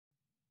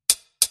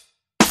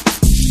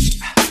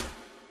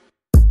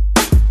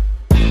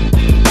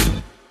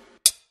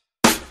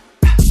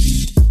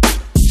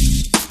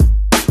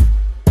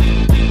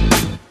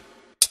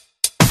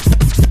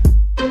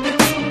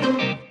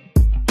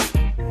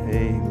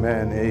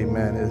Amen,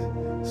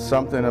 amen. It's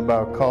something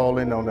about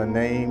calling on the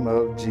name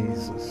of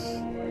Jesus.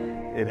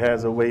 It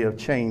has a way of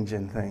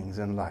changing things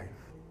in life.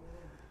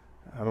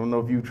 I don't know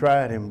if you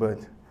tried him, but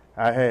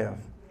I have.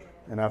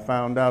 And I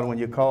found out when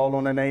you call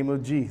on the name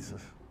of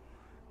Jesus,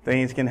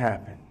 things can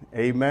happen.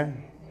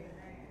 Amen,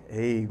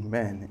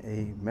 amen,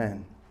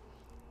 amen.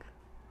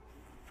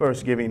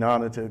 First, giving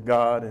honor to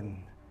God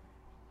and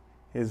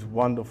his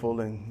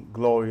wonderful and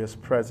glorious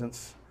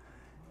presence,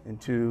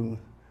 and to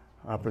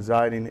our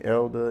presiding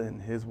elder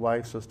and his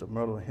wife, Sister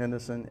Myrtle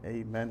Henderson.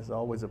 Amen. It's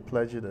always a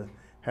pleasure to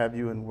have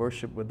you in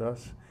worship with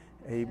us.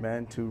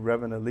 Amen. To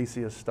Reverend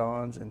Alicia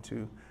Starnes and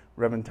to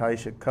Reverend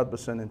Taisha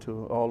Cuthbertson and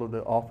to all of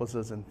the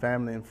officers and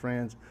family and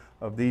friends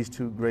of these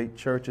two great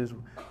churches,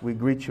 we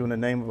greet you in the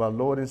name of our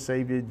Lord and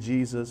Savior,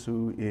 Jesus,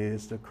 who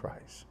is the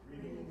Christ.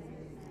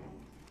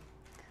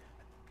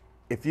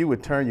 If you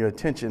would turn your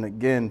attention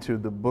again to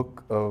the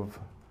book of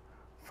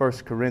 1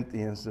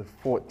 Corinthians, the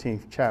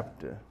 14th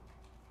chapter.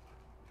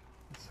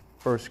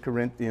 1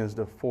 Corinthians,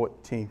 the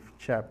 14th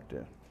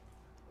chapter.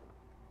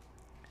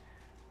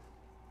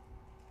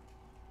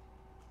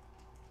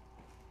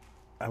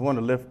 I want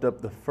to lift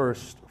up the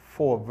first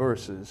 4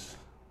 verses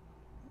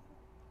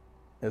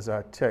as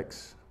our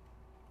text.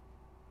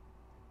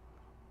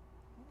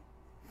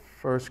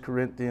 1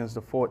 Corinthians,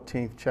 the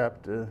 14th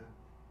chapter,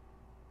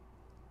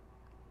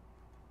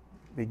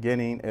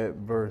 beginning at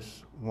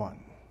verse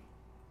 1.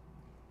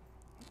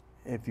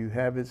 If you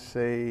have it,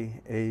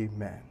 say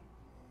amen.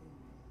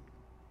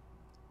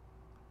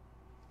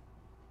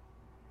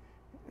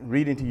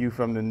 Reading to you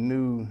from the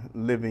New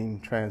Living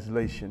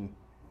Translation,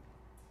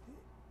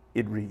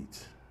 it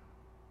reads,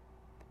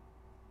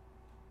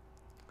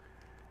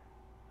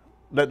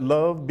 "Let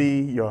love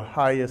be your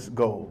highest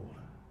goal,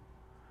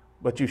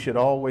 but you should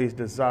always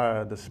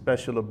desire the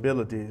special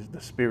abilities the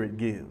Spirit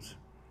gives,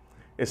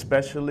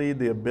 especially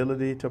the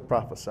ability to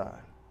prophesy.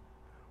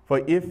 For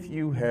if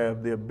you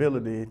have the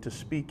ability to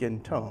speak in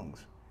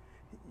tongues,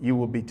 you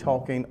will be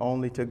talking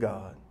only to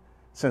God,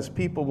 since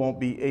people won't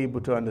be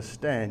able to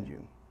understand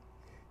you.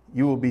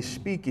 You will be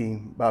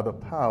speaking by the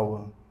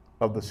power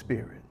of the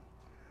Spirit,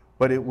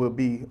 but it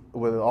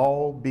will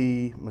all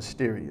be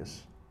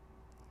mysterious.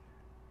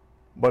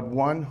 But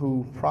one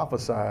who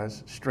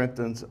prophesies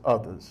strengthens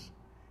others,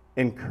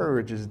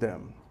 encourages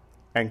them,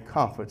 and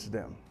comforts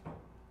them.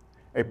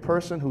 A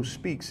person who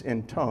speaks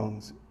in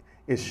tongues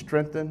is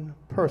strengthened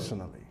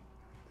personally,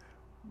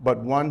 but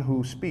one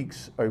who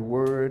speaks a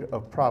word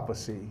of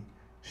prophecy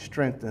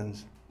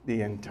strengthens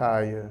the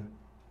entire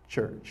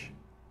church."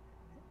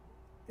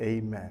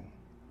 Amen.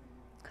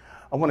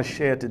 I want to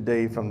share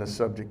today from the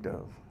subject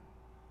of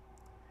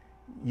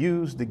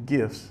use the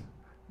gifts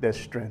that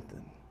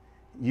strengthen.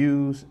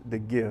 Use the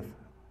gift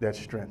that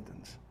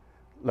strengthens.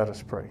 Let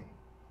us pray.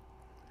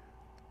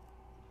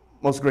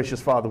 Most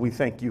gracious Father, we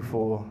thank you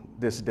for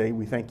this day.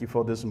 We thank you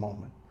for this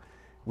moment.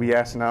 We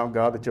ask now,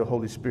 God, that your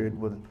Holy Spirit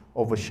would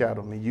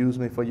overshadow me. Use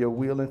me for your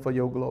will and for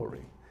your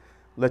glory.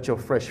 Let your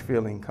fresh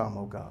feeling come,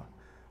 oh God.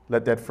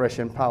 Let that fresh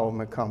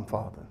empowerment come,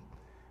 Father.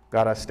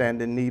 God, I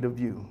stand in need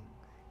of you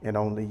and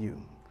only you.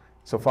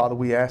 So, Father,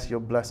 we ask your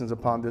blessings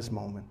upon this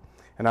moment.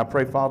 And I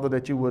pray, Father,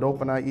 that you would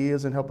open our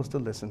ears and help us to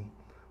listen.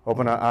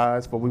 Open our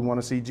eyes, for we want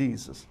to see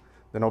Jesus.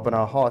 Then open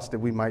our hearts that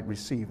we might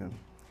receive him.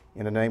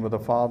 In the name of the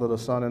Father, the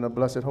Son, and the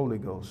blessed Holy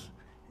Ghost.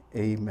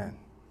 Amen.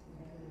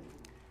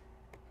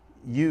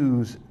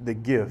 Use the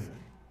gift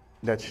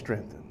that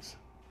strengthens.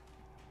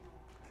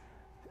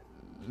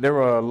 There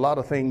are a lot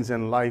of things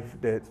in life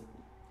that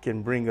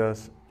can bring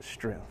us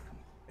strength.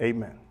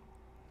 Amen.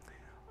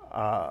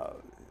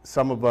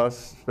 Some of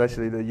us,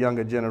 especially the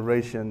younger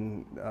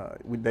generation,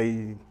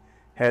 they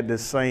had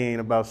this saying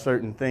about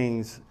certain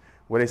things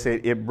where they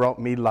said, "It brought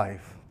me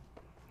life."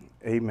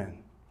 Amen.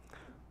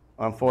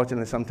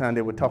 Unfortunately, sometimes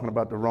they were talking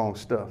about the wrong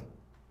stuff,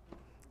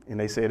 and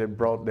they said it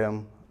brought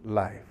them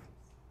life.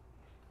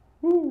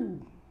 Woo.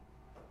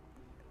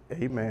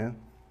 Amen.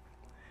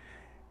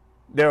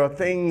 There are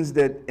things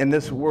that in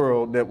this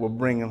world that will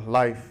bring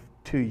life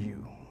to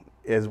you,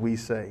 as we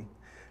say.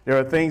 There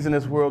are things in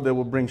this world that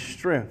will bring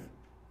strength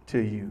to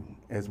you,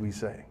 as we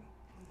say.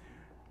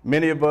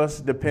 Many of us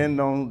depend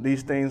on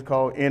these things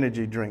called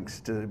energy drinks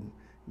to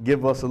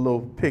give us a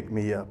little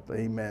pick-me-up,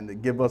 amen, to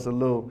give us a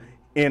little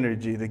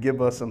energy, to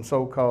give us some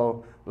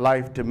so-called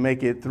life to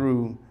make it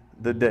through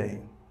the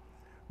day.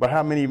 But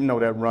how many of you know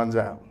that runs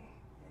out?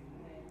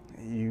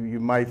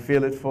 You might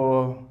feel it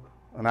for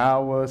an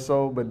hour or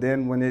so, but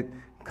then when it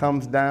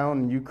comes down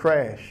and you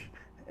crash,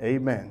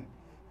 amen,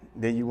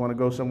 then you want to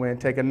go somewhere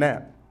and take a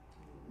nap,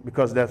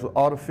 because that's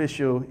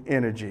artificial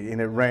energy and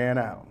it ran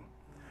out.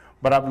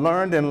 But I've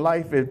learned in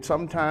life that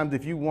sometimes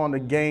if you want to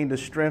gain the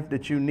strength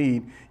that you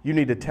need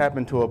to tap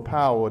into a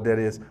power that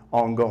is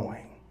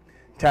ongoing.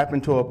 Tap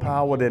into a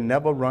power that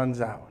never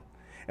runs out.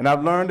 And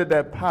I've learned that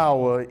that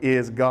power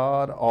is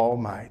God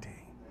Almighty.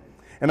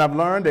 And I've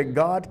learned that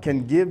God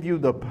can give you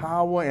the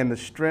power and the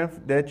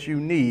strength that you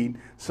need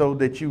so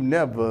that you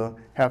never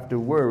have to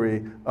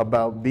worry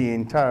about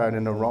being tired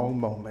in the wrong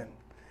moment.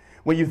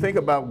 When you think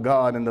about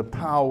God and the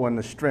power and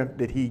the strength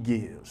that he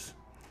gives,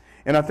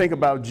 And I think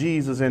about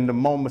Jesus and the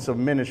moments of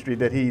ministry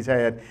that he's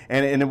had.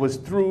 And it was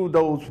through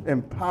those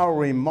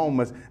empowering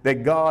moments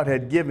that God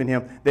had given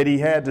him that he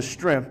had the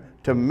strength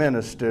to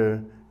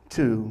minister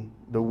to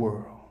the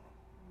world.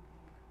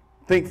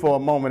 Think for a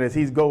moment as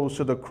he goes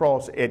to the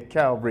cross at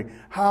Calvary.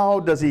 How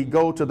does he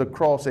go to the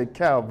cross at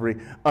Calvary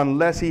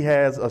unless he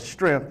has a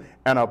strength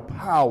and a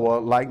power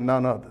like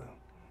none other?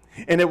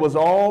 And it was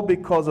all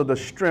because of the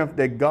strength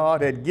that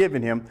God had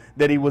given him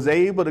that he was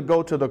able to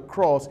go to the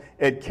cross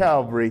at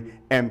Calvary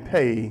and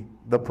pay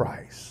the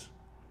price.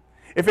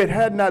 If it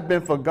had not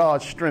been for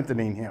God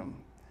strengthening him,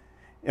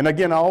 and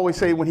again, I always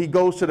say when he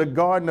goes to the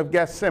Garden of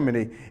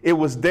Gethsemane, it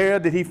was there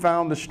that he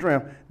found the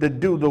strength to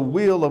do the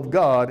will of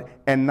God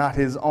and not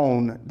his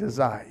own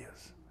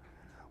desires.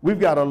 We've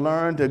got to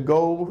learn to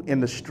go in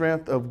the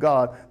strength of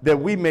God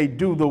that we may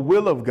do the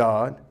will of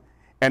God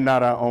and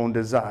not our own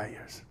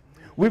desires.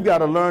 We've got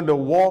to learn to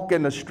walk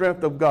in the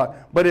strength of God.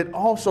 But it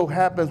also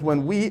happens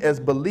when we as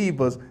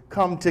believers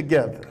come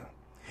together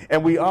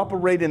and we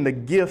operate in the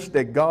gifts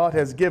that God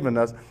has given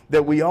us,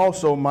 that we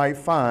also might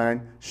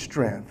find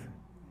strength.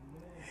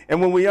 And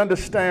when we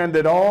understand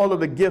that all of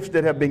the gifts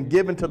that have been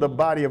given to the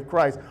body of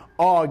Christ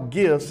are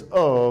gifts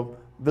of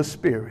the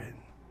Spirit.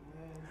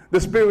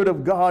 The Spirit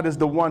of God is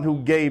the one who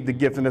gave the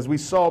gift. And as we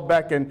saw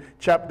back in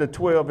chapter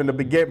 12, in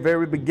the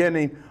very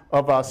beginning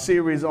of our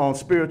series on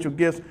spiritual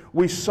gifts,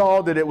 we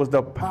saw that it was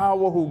the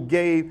power who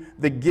gave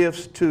the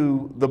gifts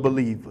to the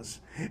believers.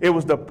 It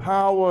was the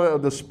power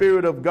of the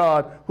Spirit of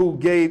God who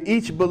gave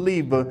each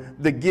believer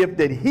the gift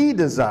that he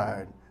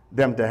desired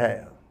them to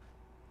have.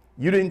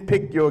 You didn't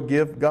pick your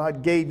gift.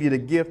 God gave you the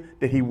gift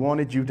that he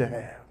wanted you to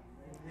have.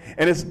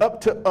 And it's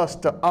up to us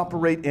to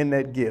operate in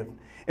that gift.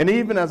 And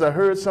even as I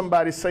heard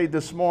somebody say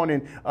this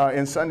morning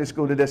in Sunday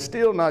school that they're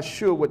still not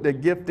sure what their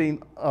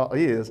gifting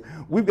is,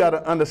 we've got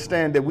to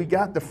understand that we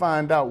got to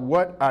find out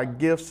what our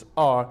gifts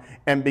are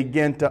and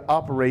begin to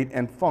operate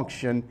and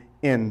function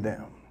in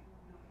them.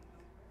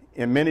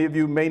 And many of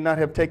you may not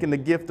have taken the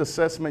gift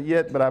assessment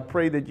yet, but I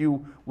pray that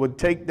you would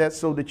take that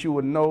so that you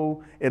would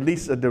know at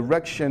least a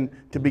direction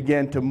to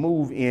begin to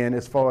move in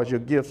as far as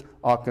your gifts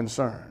are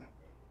concerned.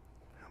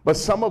 But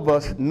some of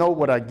us know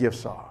what our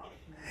gifts are,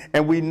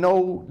 and we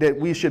know that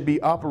we should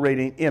be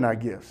operating in our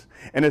gifts.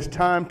 And it's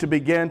time to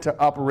begin to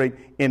operate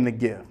in the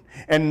gift.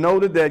 And know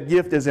that that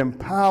gift is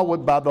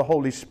empowered by the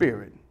Holy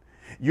Spirit.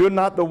 You're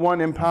not the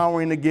one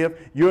empowering the gift.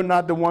 You're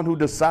not the one who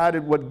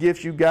decided what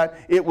gifts you got.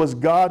 It was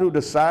God who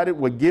decided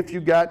what gift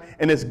you got,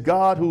 and it's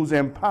God who's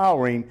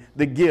empowering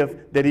the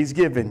gift that he's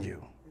given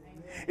you.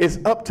 It's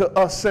up to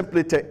us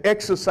simply to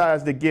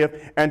exercise the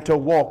gift and to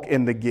walk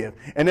in the gift.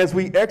 And as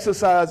we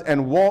exercise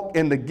and walk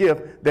in the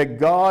gift that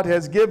God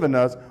has given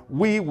us,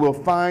 we will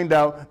find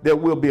out that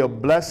we'll be a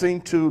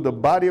blessing to the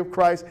body of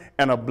Christ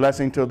and a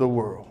blessing to the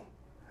world.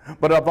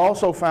 But I've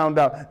also found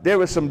out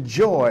there is some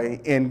joy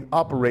in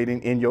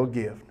operating in your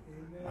gift.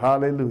 Amen.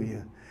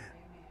 Hallelujah.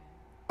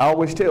 I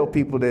always tell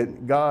people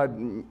that God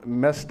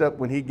messed up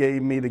when he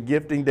gave me the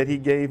gifting that he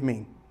gave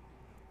me.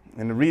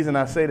 And the reason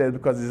I say that is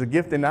because it's a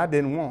gifting I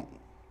didn't want.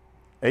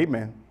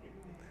 Amen.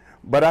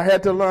 But I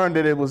had to learn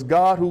that it was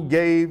God who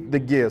gave the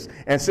gifts.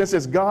 And since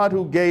it's God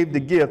who gave the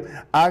gift,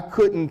 I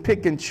couldn't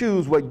pick and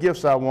choose what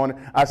gifts I wanted.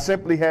 I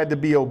simply had to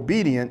be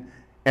obedient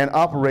and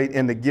operate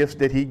in the gifts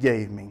that he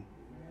gave me.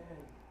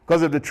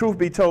 Because if the truth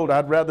be told,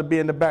 I'd rather be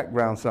in the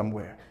background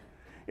somewhere.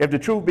 If the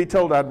truth be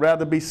told, I'd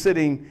rather be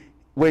sitting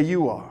where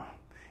you are.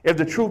 If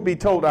the truth be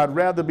told, I'd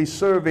rather be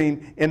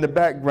serving in the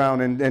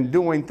background and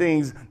doing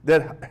things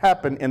that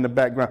happen in the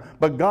background.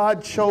 But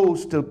God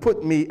chose to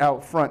put me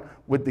out front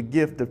with the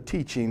gift of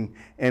teaching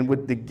and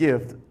with the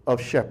gift of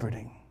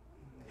shepherding.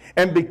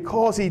 And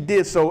because he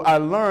did so, I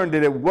learned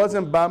that it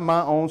wasn't by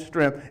my own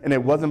strength and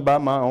it wasn't by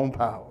my own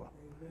power.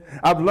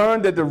 I've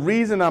learned that the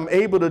reason I'm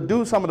able to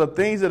do some of the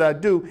things that I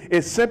do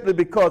is simply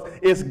because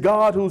it's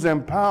God who's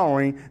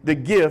empowering the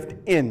gift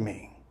in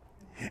me.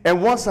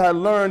 And once I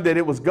learned that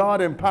it was God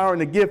empowering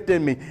the gift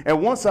in me,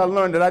 and once I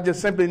learned that I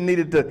just simply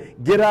needed to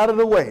get out of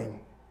the way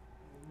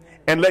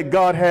and let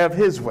God have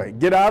his way,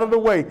 get out of the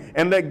way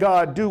and let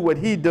God do what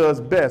he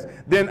does best,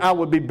 then I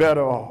would be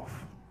better off.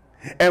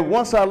 And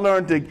once I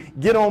learned to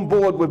get on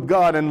board with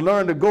God and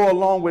learn to go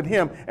along with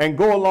him and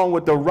go along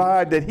with the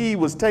ride that he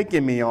was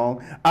taking me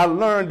on, I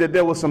learned that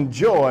there was some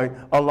joy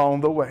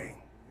along the way.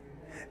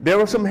 There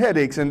were some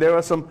headaches and there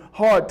are some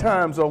hard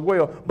times as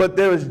well, but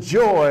there is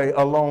joy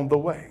along the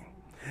way.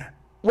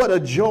 What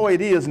a joy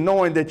it is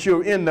knowing that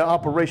you're in the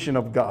operation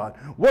of God.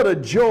 What a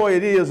joy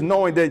it is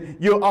knowing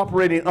that you're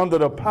operating under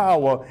the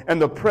power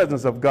and the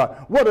presence of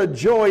God. What a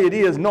joy it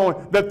is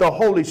knowing that the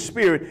Holy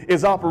Spirit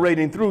is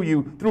operating through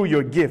you, through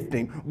your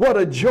gifting. What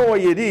a joy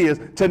it is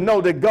to know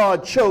that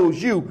God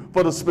chose you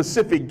for the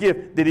specific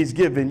gift that he's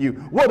given you.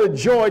 What a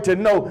joy to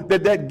know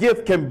that that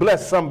gift can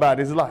bless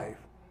somebody's life.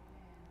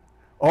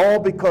 All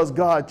because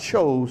God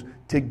chose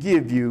to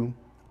give you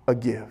a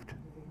gift.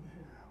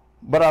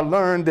 But I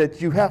learned that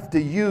you have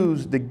to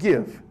use the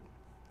gift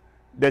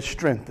that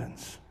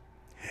strengthens.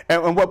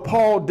 And what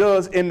Paul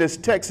does in this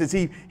text is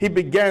he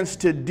begins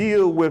to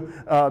deal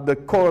with the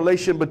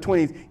correlation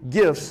between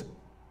gifts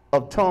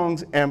of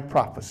tongues and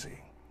prophecy.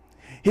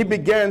 He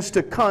begins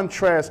to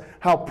contrast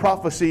how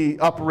prophecy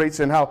operates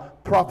and how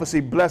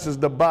prophecy blesses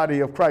the body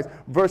of Christ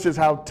versus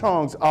how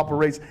tongues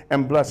operates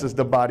and blesses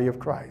the body of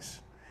Christ.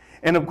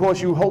 And of course,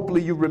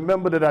 hopefully you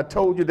remember that I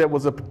told you there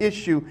was an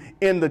issue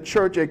in the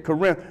church at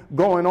Corinth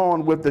going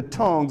on with the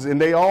tongues, and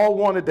they all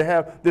wanted to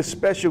have this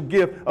special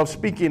gift of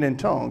speaking in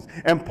tongues.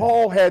 And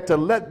Paul had to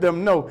let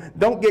them know,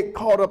 don't get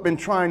caught up in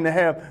trying to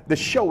have the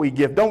showy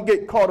gift. Don't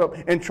get caught up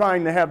in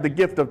trying to have the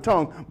gift of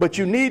tongues, but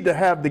you need to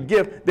have the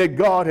gift that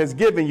God has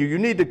given you. You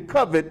need to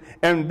covet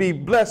and be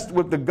blessed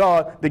with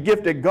the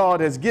gift that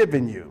God has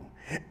given you.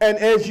 And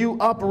as you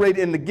operate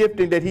in the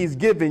gifting that he's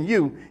given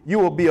you, you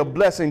will be a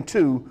blessing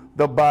to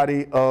the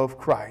body of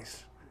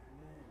Christ.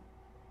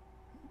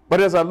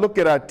 But as I look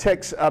at our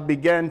text, I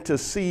began to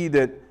see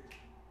that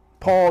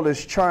Paul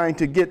is trying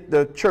to get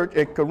the church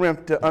at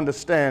Corinth to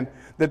understand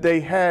that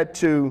they had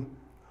to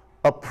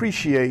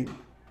appreciate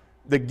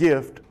the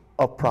gift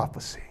of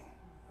prophecy.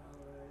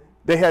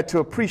 They had to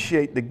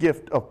appreciate the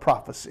gift of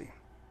prophecy.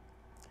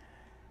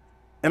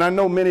 And I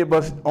know many of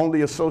us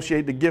only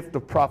associate the gift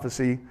of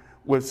prophecy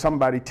with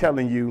somebody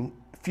telling you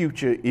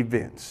future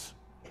events.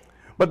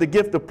 But the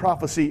gift of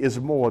prophecy is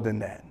more than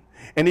that.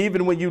 And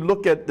even when you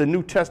look at the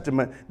New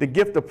Testament, the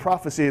gift of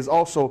prophecy is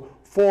also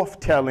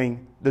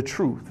foretelling the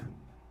truth.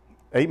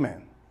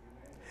 Amen.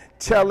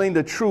 Telling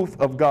the truth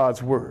of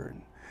God's word.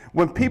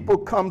 When people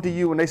come to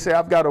you and they say,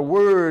 I've got a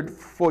word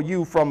for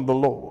you from the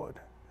Lord.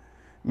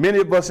 Many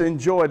of us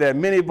enjoy that.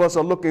 Many of us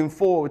are looking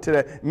forward to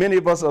that. Many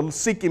of us are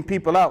seeking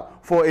people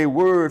out for a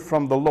word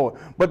from the Lord.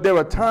 But there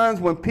are times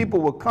when people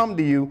will come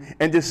to you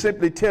and just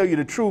simply tell you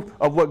the truth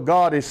of what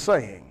God is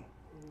saying.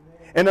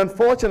 And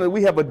unfortunately,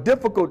 we have a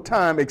difficult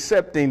time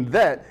accepting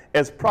that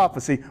as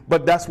prophecy,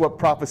 but that's what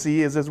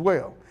prophecy is as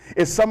well.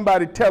 It's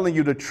somebody telling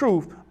you the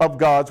truth of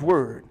God's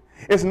word.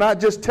 It's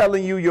not just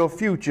telling you your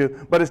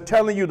future, but it's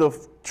telling you the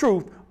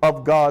truth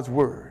of God's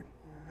word.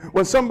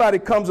 When somebody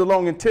comes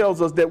along and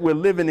tells us that we're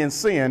living in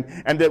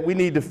sin and that we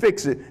need to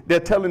fix it, they're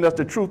telling us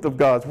the truth of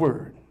God's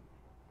word.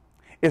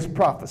 It's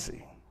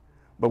prophecy,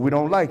 but we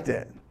don't like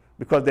that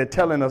because they're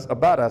telling us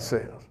about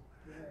ourselves.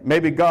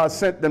 Maybe God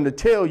sent them to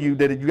tell you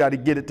that you got to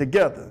get it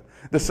together.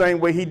 The same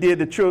way he did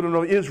the children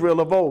of Israel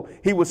of old.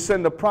 He would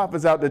send the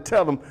prophets out to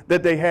tell them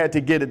that they had to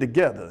get it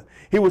together.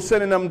 He was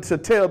sending them to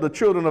tell the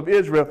children of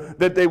Israel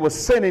that they were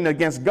sinning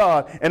against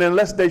God, and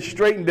unless they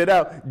straightened it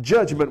out,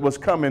 judgment was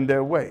coming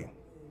their way.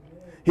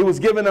 He was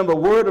giving them the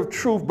word of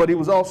truth, but he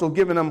was also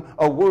giving them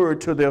a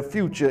word to their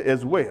future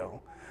as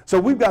well. So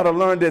we've got to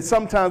learn that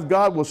sometimes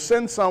God will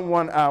send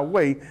someone our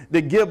way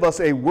to give us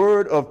a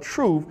word of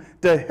truth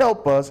to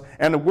help us,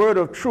 and a word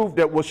of truth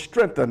that will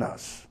strengthen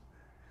us.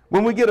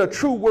 When we get a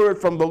true word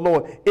from the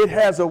Lord, it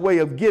has a way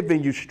of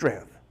giving you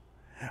strength.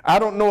 I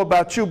don't know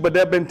about you, but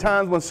there have been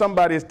times when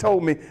somebody has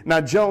told me,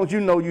 now, Jones, you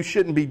know you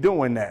shouldn't be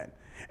doing that.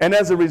 And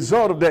as a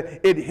result of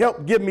that, it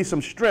helped give me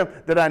some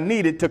strength that I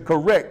needed to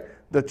correct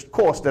the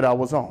course that I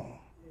was on.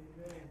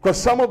 Because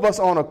some of us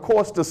are on a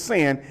course to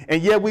sin,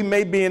 and yeah, we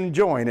may be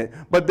enjoying it,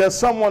 but there's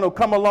someone who'll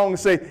come along and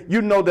say,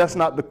 you know that's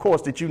not the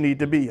course that you need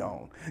to be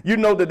on. You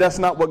know that that's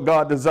not what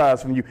God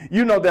desires from you.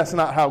 You know that's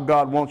not how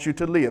God wants you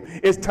to live.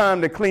 It's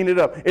time to clean it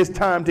up. It's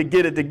time to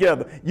get it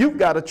together. You've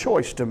got a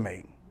choice to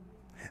make.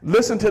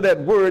 Listen to that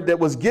word that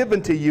was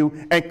given to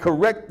you and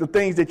correct the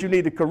things that you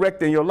need to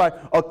correct in your life,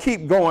 or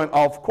keep going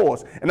off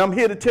course. And I'm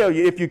here to tell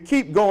you, if you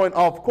keep going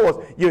off course,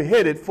 you're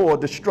headed for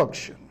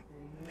destruction.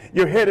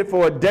 You're headed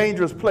for a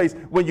dangerous place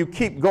when you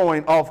keep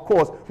going off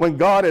course, when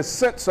God has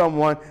sent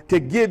someone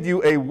to give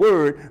you a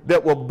word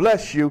that will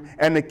bless you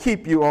and to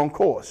keep you on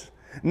course.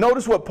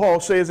 Notice what Paul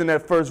says in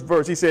that first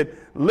verse. He said,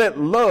 let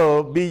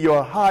love be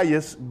your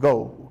highest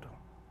goal.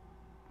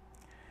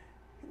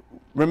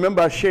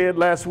 Remember I shared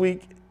last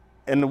week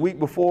and the week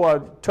before I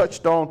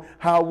touched on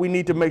how we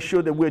need to make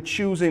sure that we're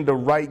choosing the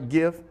right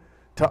gift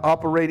to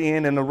operate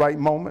in the right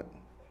moment.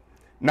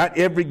 Not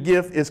every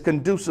gift is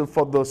conducive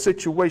for the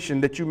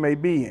situation that you may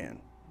be in.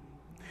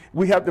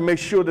 We have to make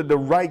sure that the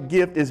right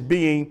gift is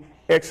being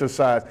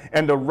exercised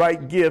and the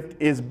right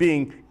gift is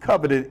being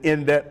coveted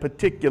in that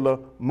particular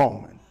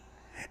moment.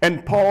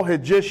 And Paul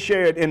had just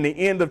shared in the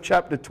end of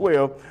chapter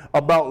 12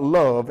 about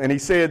love. And he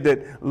said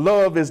that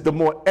love is the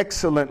more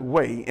excellent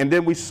way. And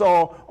then we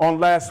saw on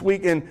last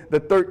week in the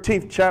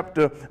 13th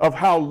chapter of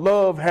how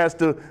love has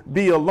to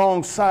be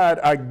alongside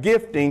our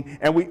gifting,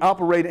 and we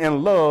operate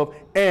in love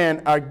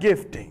and our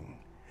gifting.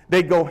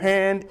 They go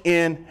hand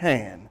in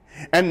hand.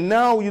 And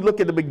now you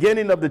look at the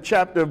beginning of the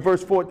chapter,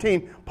 verse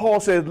 14, Paul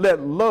says,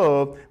 let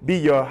love be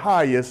your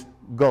highest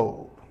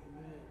goal.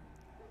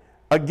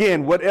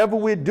 Again, whatever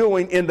we're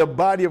doing in the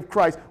body of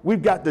Christ,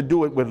 we've got to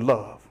do it with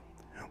love.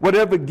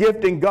 Whatever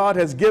gifting God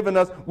has given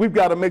us, we've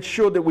got to make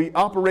sure that we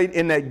operate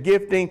in that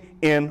gifting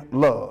in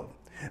love.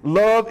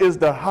 Love is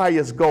the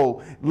highest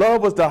goal.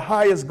 Love was the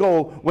highest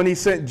goal when he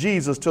sent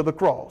Jesus to the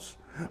cross.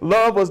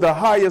 Love was the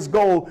highest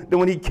goal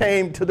when he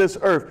came to this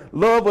earth.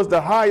 Love was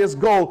the highest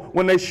goal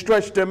when they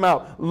stretched him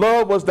out.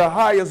 Love was the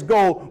highest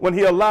goal when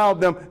he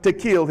allowed them to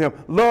kill him.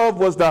 Love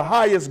was the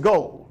highest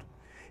goal.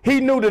 He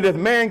knew that if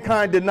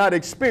mankind did not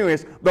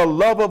experience the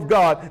love of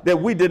God, that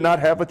we did not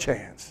have a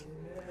chance.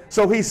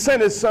 So he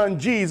sent his son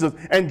Jesus,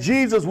 and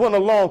Jesus went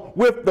along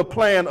with the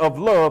plan of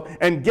love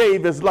and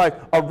gave his life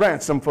a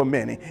ransom for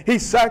many. He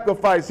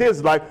sacrificed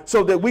his life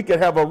so that we could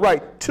have a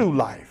right to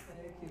life.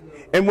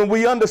 And when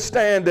we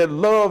understand that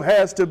love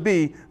has to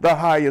be the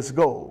highest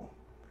goal.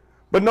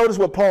 But notice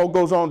what Paul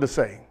goes on to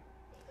say.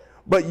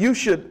 But you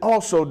should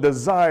also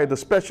desire the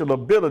special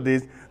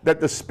abilities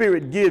that the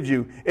Spirit gives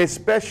you,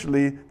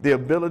 especially the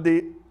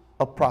ability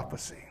of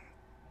prophecy.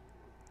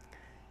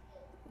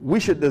 We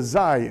should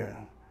desire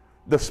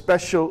the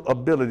special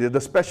ability, the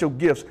special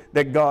gifts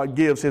that God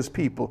gives his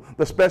people,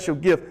 the special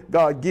gift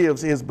God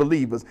gives his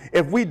believers.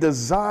 If we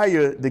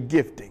desire the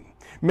gifting,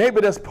 maybe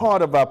that's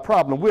part of our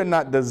problem. We're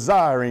not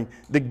desiring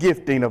the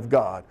gifting of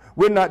God.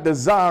 We're not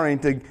desiring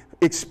to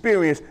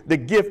experience the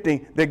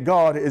gifting that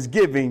God is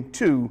giving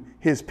to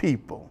his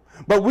people.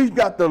 But we've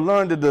got to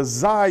learn to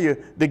desire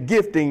the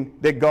gifting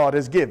that God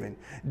has given.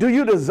 Do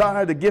you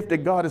desire the gift that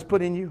God has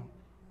put in you?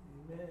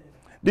 Amen.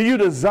 Do you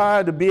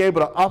desire to be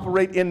able to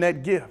operate in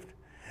that gift?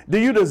 Do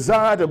you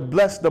desire to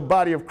bless the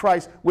body of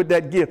Christ with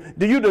that gift?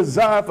 Do you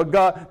desire for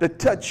God to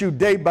touch you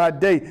day by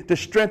day, to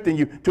strengthen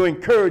you, to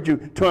encourage you,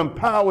 to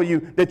empower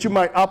you, that you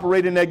might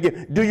operate in that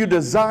gift? Do you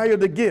desire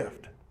the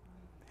gift?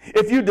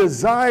 If you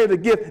desire the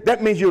gift,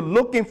 that means you're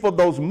looking for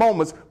those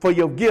moments for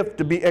your gift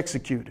to be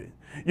executed.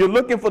 You're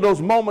looking for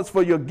those moments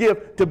for your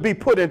gift to be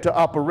put into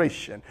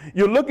operation.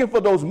 You're looking for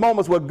those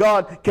moments where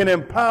God can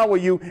empower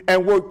you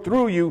and work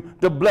through you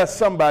to bless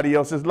somebody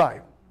else's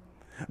life.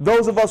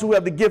 Those of us who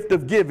have the gift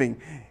of giving,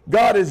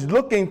 God is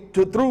looking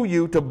through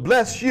you to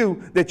bless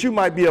you, that you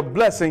might be a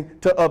blessing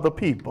to other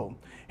people.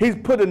 He's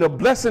putting a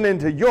blessing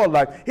into your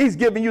life. He's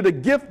giving you the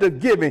gift of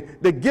giving,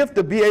 the gift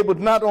to be able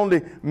to not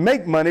only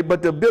make money,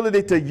 but the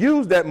ability to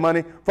use that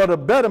money for the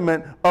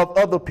betterment of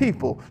other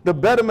people, the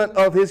betterment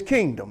of his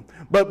kingdom.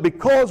 But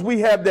because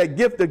we have that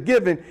gift of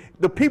giving,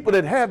 the people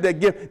that have that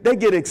gift, they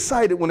get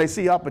excited when they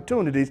see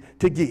opportunities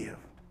to give.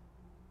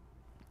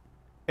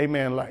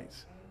 Amen,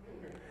 lights.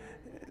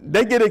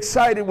 They get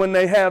excited when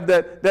they have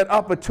that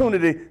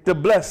opportunity to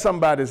bless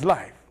somebody's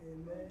life.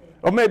 Amen.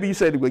 Or maybe you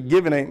say, well,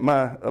 giving ain't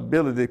my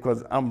ability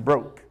because I'm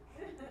broke.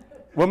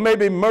 Well,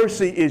 maybe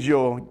mercy is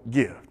your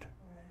gift.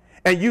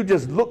 And you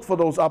just look for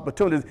those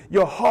opportunities.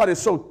 Your heart is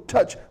so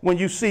touched when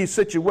you see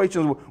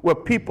situations where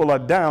people are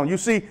down. You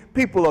see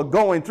people are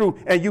going through,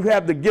 and you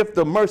have the gift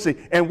of mercy.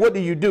 And what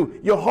do?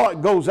 Your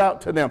heart goes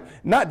out to them.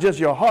 Not just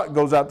your heart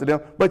goes out to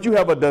them, but you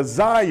have a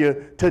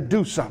desire to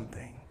do something.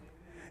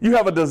 You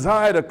have a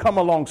desire to come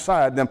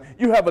alongside them.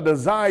 You have a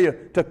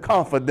desire to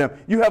comfort them.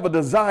 You have a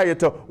desire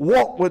to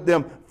walk with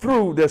them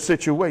through their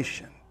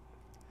situation.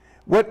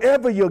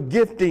 Whatever your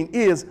gifting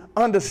is,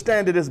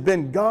 understand it has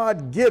been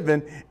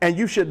God-given, and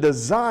you should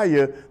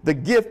desire the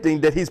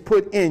gifting that he's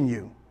put in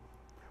you.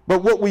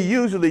 But what we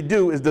usually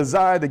do is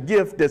desire the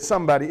gift that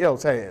somebody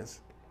else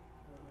has.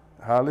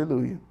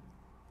 Hallelujah.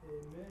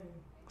 Amen.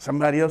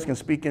 Somebody else can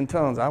speak in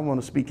tongues. I want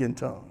to speak in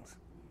tongues.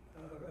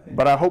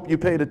 But I hope you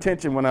paid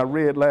attention when I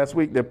read last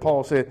week that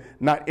Paul said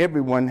not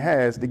everyone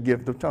has the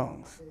gift of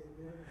tongues.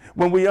 Amen.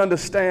 When we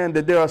understand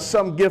that there are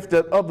some gifts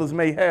that others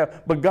may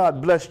have, but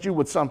God blessed you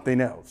with something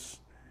else.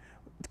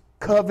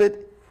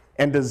 Covet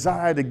and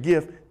desire the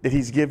gift that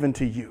he's given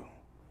to you.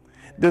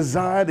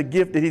 Desire the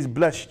gift that he's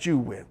blessed you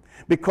with,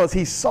 because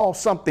he saw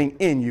something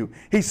in you.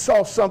 He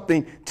saw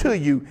something to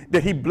you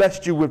that he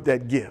blessed you with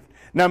that gift.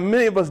 Now,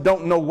 many of us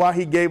don't know why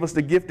he gave us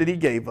the gift that he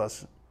gave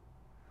us,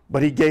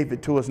 but he gave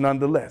it to us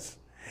nonetheless.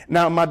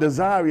 Now, my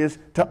desire is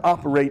to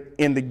operate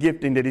in the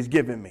gifting that he's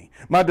given me.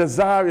 My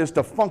desire is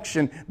to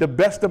function the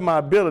best of my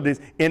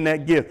abilities in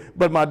that gift.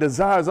 But my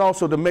desire is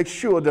also to make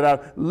sure that I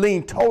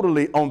lean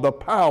totally on the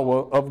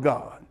power of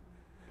God.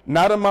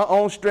 Not in my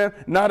own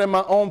strength, not in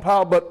my own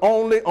power, but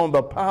only on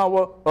the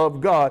power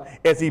of God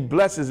as he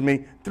blesses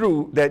me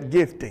through that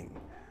gifting.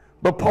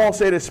 But Paul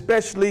said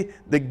especially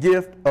the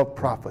gift of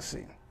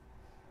prophecy.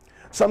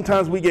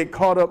 Sometimes we get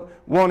caught up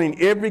wanting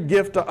every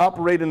gift to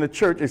operate in the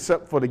church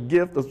except for the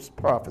gift of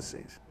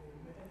prophecies,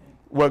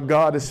 where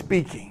God is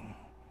speaking.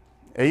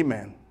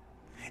 Amen.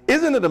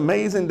 Isn't it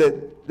amazing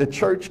that the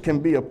church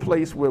can be a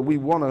place where we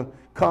want to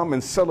come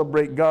and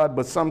celebrate God,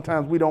 but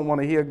sometimes we don't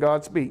want to hear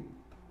God speak?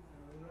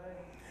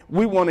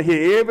 We want to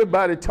hear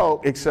everybody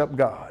talk except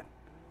God.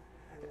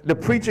 The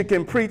preacher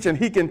can preach and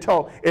he can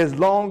talk as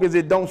long as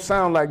it don't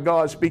sound like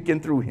God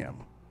speaking through him.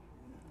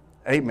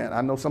 Amen.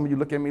 I know some of you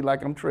look at me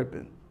like I'm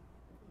tripping.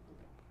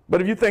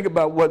 But if you think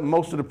about what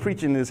most of the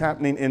preaching is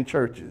happening in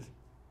churches,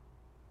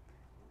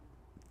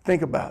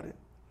 think about it.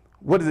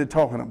 What is it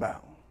talking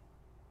about?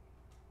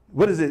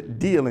 What is it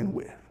dealing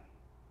with?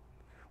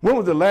 When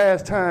was the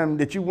last time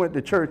that you went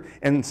to church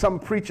and some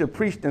preacher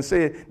preached and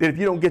said that if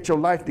you don't get your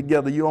life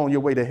together, you're on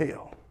your way to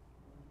hell?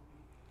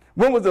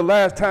 When was the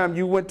last time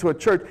you went to a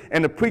church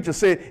and the preacher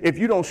said, if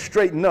you don't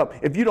straighten up,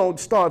 if you don't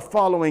start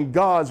following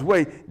God's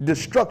way,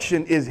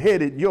 destruction is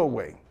headed your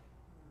way?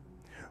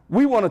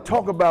 We want to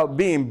talk about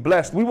being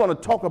blessed. We want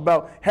to talk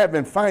about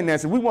having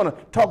finances. We want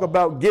to talk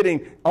about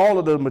getting all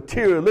of the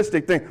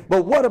materialistic things.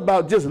 But what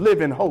about just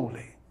living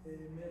holy?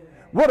 Amen.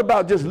 What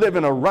about just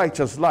living a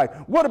righteous life?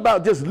 What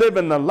about just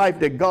living the life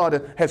that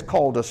God has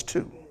called us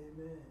to?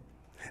 Amen.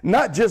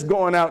 Not just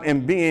going out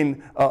and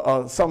being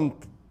some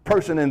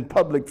person in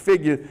public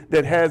figure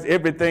that has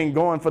everything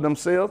going for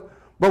themselves.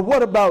 But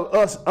what about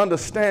us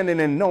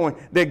understanding and knowing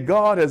that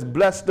God has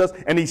blessed us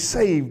and he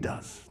saved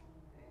us?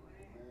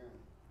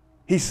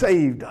 He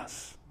saved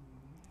us.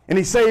 And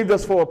he saved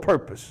us for a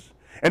purpose.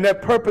 And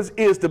that purpose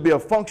is to be a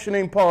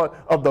functioning part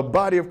of the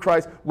body of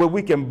Christ where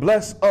we can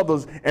bless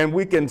others and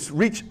we can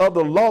reach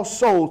other lost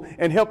souls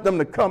and help them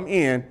to come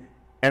in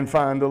and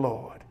find the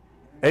Lord.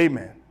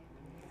 Amen.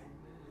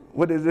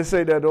 What does it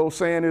say that old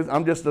saying is?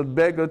 I'm just a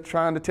beggar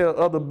trying to tell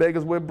other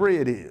beggars where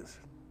bread is.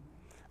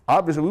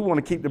 Obviously, we want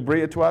to keep the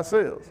bread to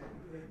ourselves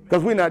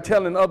because we're not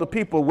telling other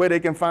people where they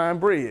can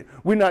find bread.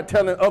 We're not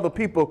telling other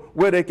people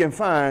where they can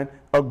find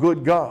a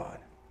good God.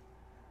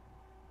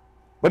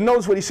 But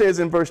notice what he says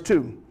in verse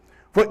 2.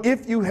 For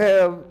if you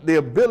have the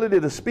ability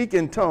to speak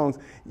in tongues,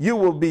 you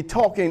will be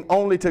talking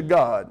only to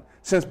God,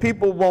 since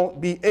people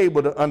won't be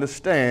able to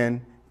understand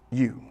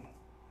you.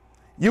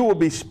 You will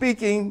be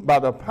speaking by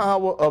the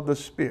power of the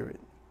Spirit,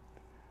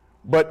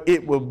 but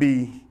it will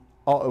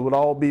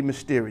all be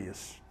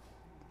mysterious.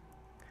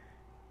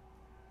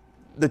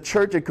 The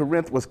church at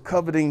Corinth was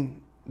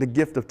coveting the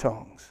gift of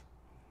tongues.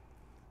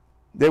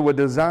 They were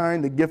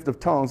desiring the gift of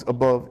tongues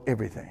above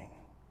everything.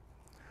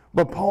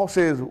 But Paul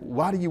says,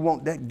 why do you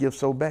want that gift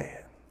so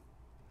bad?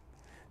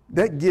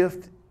 That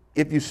gift,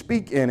 if you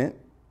speak in it,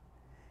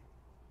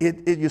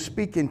 you're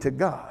speaking to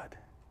God.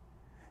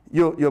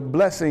 You're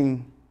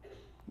blessing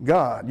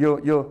God.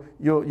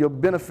 You're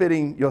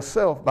benefiting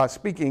yourself by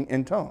speaking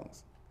in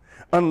tongues.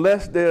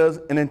 Unless there's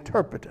an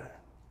interpreter.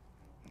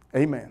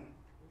 Amen.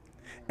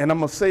 And I'm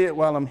going to say it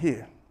while I'm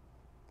here.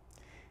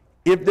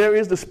 If there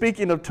is the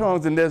speaking of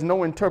tongues and there's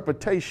no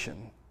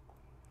interpretation,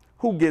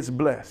 who gets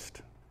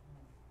blessed?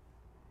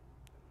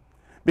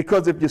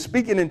 Because if you're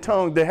speaking in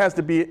tongues, there has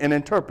to be an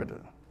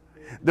interpreter.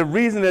 The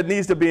reason there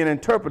needs to be an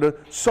interpreter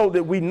so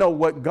that we know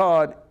what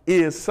God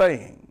is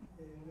saying.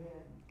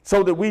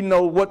 So that we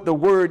know what the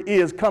word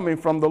is coming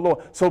from the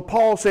Lord. So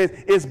Paul says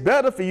it's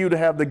better for you to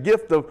have the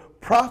gift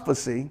of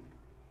prophecy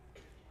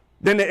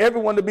than to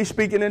everyone to be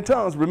speaking in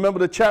tongues. Remember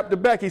the chapter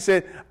back, he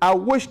said, I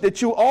wish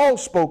that you all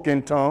spoke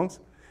in tongues.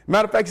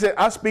 Matter of fact, he said,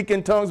 I speak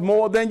in tongues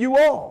more than you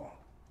all.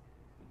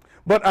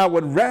 But I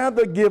would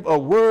rather give a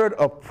word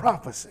of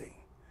prophecy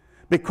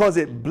because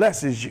it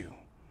blesses you.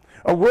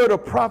 A word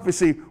of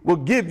prophecy will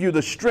give you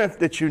the strength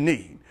that you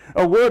need.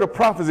 A word of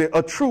prophecy,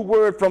 a true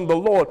word from the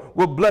Lord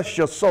will bless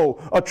your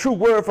soul. A true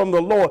word from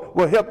the Lord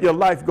will help your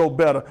life go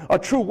better. A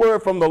true word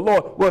from the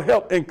Lord will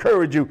help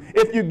encourage you.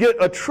 If you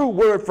get a true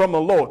word from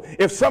the Lord,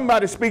 if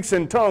somebody speaks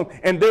in tongues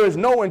and there is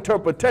no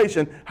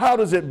interpretation, how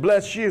does it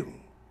bless you?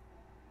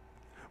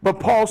 But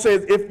Paul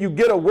says if you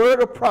get a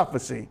word of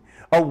prophecy,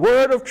 a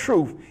word of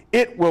truth,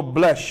 it will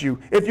bless you.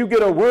 If you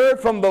get a word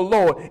from the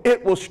Lord,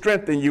 it will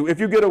strengthen you. If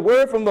you get a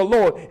word from the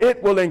Lord,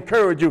 it will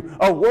encourage you.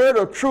 A word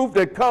of truth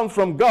that comes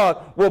from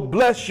God will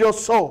bless your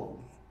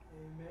soul.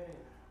 Amen.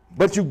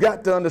 But you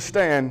got to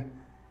understand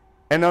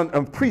and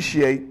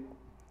appreciate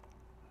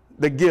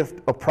the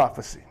gift of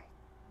prophecy.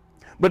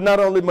 But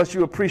not only must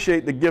you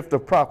appreciate the gift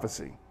of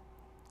prophecy,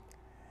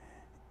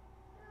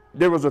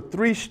 there was a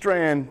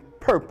three-strand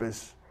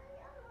purpose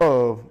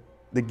of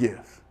the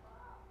gift.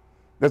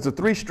 There's a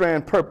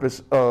three-strand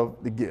purpose of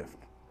the gift.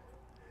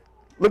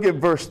 Look at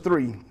verse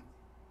 3.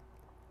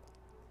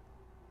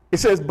 It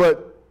says,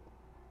 but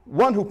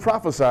one who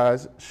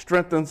prophesies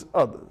strengthens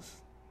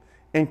others,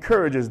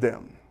 encourages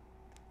them,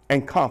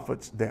 and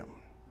comforts them.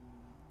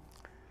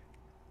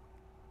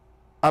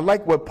 I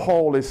like what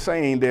Paul is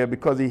saying there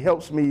because he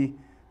helps me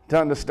to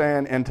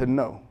understand and to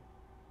know.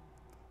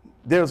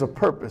 There's a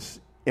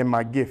purpose in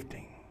my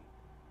gifting.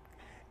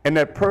 And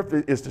that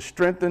purpose is to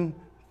strengthen,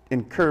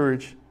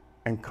 encourage,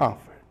 and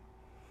comfort.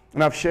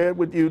 And I've shared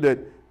with you that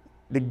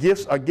the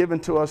gifts are given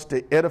to us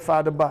to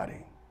edify the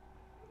body,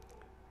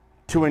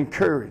 to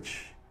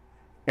encourage,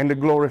 and to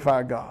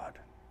glorify God.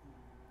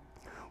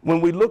 When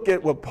we look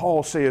at what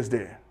Paul says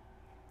there,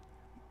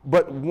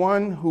 but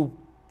one who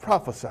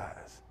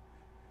prophesies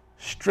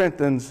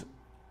strengthens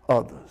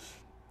others.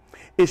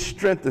 It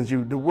strengthens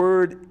you. The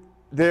word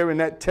there in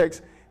that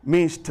text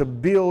means to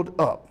build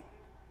up,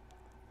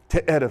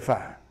 to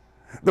edify.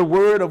 The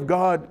word of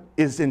God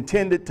is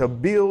intended to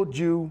build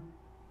you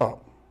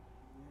up.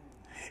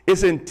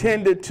 It's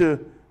intended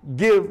to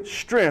give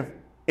strength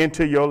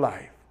into your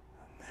life.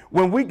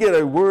 When we get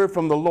a word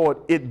from the Lord,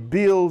 it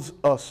builds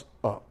us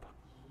up.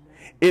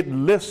 It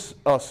lifts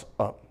us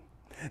up.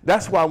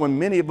 That's why when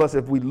many of us,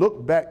 if we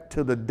look back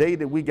to the day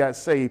that we got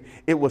saved,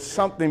 it was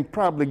something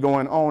probably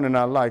going on in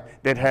our life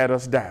that had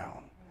us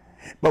down.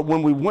 But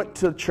when we went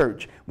to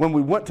church, when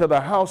we went to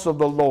the house of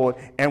the Lord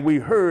and we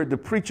heard the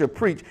preacher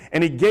preach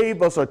and he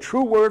gave us a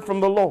true word from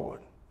the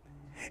Lord,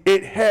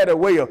 it had a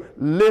way of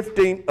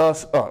lifting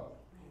us up.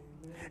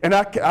 And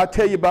I'll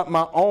tell you about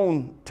my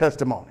own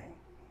testimony.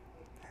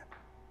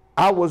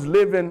 I was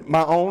living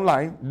my own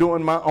life,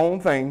 doing my own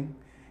thing,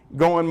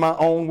 going my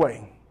own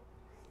way.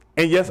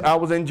 And yes, I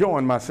was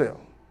enjoying myself.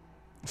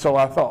 So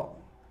I thought.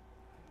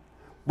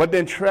 But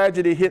then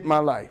tragedy hit my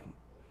life.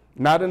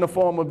 Not in the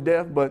form of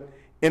death, but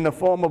in the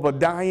form of a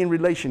dying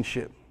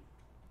relationship.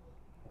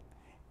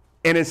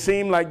 And it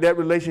seemed like that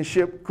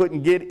relationship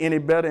couldn't get any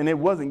better, and it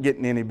wasn't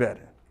getting any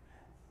better.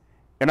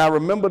 And I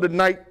remember the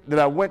night that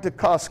I went to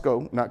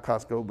Costco, not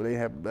Costco, but they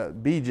have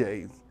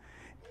BJ's.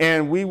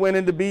 And we went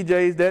into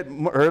BJ's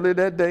earlier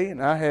that day,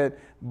 and I had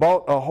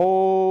bought a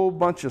whole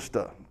bunch of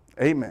stuff.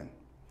 Amen.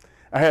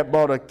 I had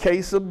bought a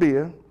case of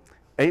beer.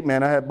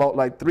 Amen. I had bought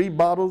like 3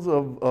 bottles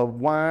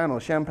of wine or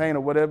champagne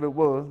or whatever it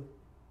was.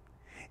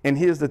 And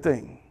here's the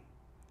thing.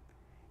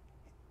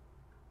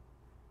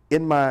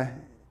 In my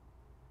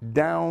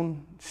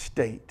down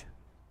state,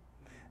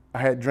 I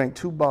had drank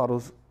 2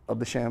 bottles of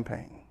the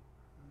champagne.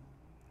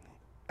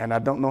 And I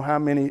don't know how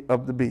many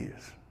of the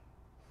beers.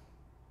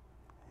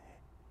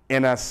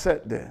 And I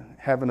sat there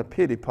having a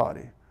pity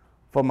party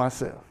for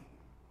myself.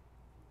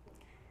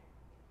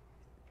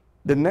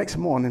 The next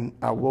morning,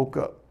 I woke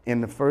up,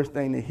 and the first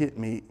thing that hit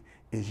me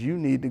is you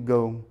need to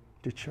go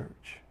to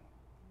church.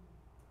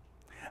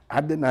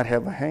 I did not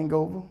have a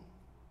hangover.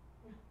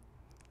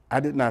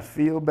 I did not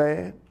feel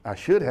bad. I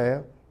should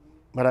have,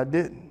 but I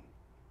didn't.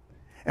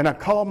 And I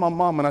called my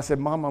mom, and I said,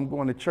 Mom, I'm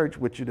going to church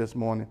with you this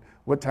morning.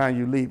 What time are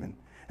you leaving?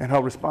 And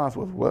her response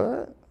was,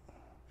 what?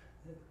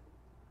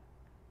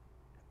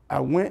 I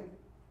went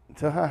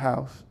to her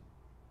house,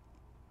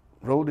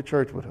 rode to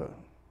church with her.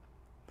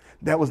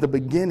 That was the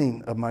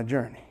beginning of my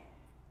journey.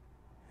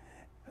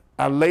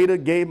 I later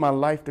gave my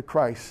life to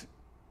Christ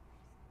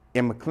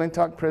in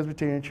McClintock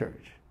Presbyterian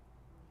Church.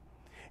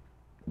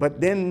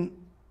 But then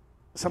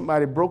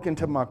somebody broke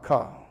into my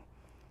car,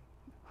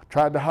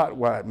 tried to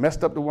hotwire it,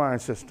 messed up the wiring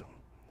system.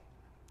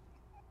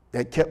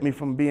 That kept me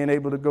from being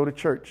able to go to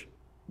church,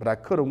 but I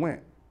could have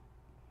went.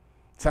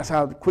 So that's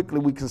how quickly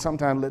we can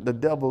sometimes let the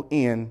devil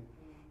in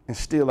and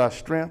steal our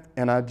strength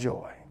and our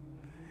joy.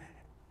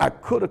 I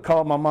could have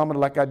called my mama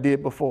like I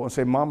did before and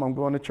say, Mom, I'm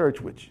going to church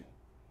with you.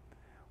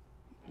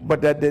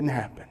 But that didn't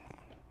happen.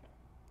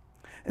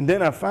 And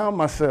then I found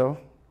myself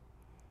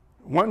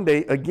one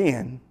day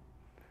again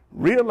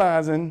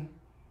realizing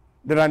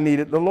that I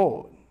needed the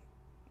Lord.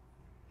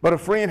 But a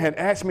friend had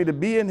asked me to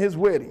be in his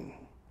wedding.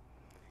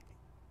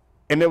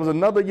 And there was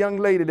another young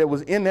lady that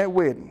was in that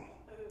wedding.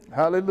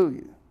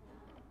 Hallelujah.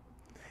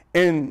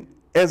 And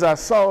as I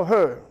saw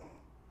her,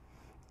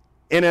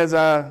 and as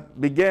I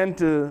began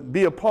to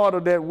be a part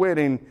of that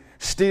wedding,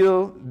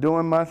 still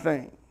doing my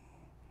thing.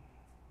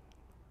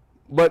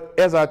 But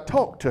as I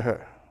talked to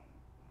her,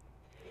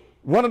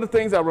 one of the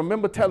things I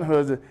remember telling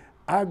her is that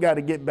I've got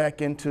to get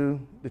back into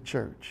the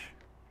church.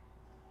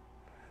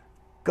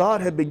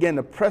 God had begun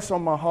to press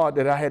on my heart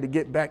that I had to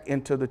get back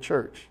into the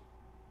church.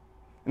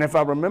 And if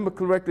I remember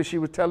correctly, she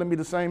was telling me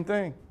the same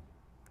thing.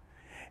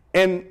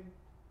 And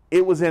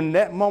it was in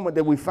that moment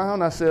that we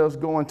found ourselves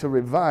going to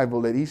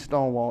revival at East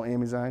Stonewall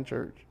AME Zion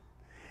Church.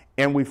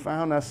 And we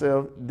found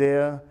ourselves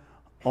there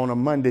on a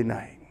Monday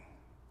night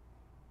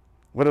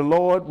where the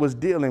Lord was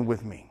dealing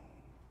with me,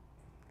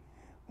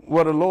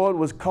 where the Lord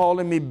was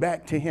calling me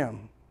back to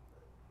him.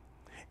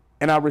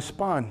 And I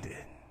responded.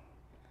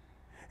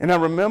 And I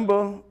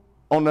remember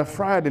on the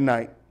Friday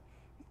night,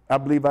 I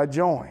believe I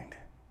joined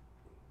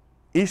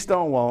East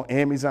Stonewall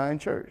AME Zion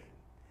Church.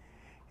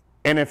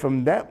 And then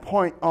from that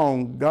point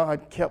on,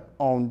 God kept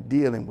on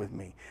dealing with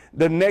me.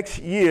 The next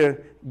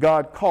year,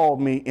 God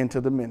called me into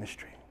the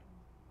ministry.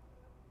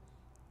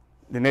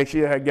 The next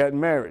year, I got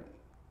married.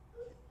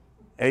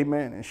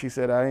 Amen. And she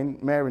said, I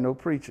ain't married no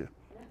preacher.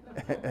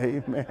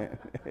 Amen.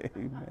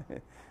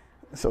 Amen.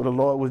 So the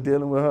Lord was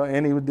dealing with her,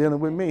 and he was dealing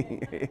with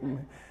me.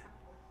 Amen.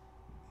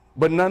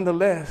 But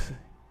nonetheless,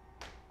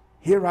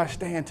 here I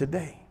stand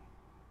today.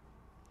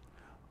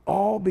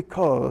 All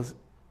because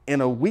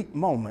in a weak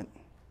moment,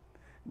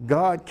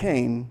 God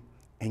came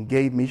and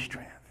gave me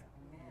strength.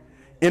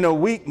 In a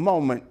weak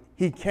moment,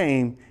 he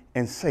came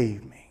and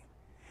saved me.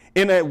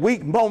 In that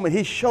weak moment,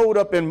 he showed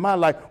up in my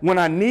life when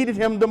I needed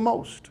him the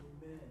most.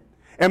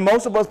 And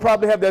most of us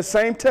probably have that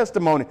same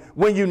testimony.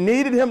 When you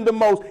needed him the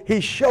most, he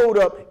showed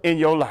up in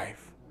your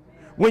life.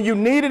 When you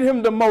needed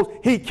him the most,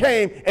 he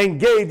came and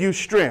gave you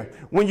strength.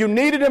 When you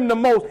needed him the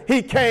most,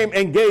 he came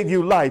and gave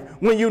you life.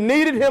 When you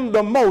needed him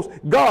the most,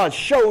 God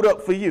showed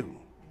up for you.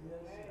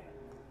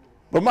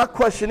 But my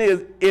question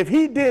is, if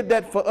he did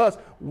that for us,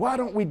 why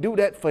don't we do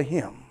that for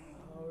him?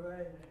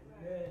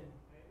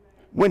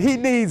 When he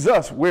needs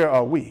us, where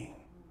are we?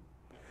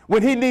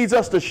 When he needs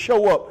us to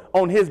show up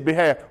on his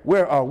behalf,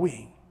 where are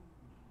we?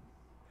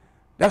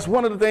 That's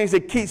one of the things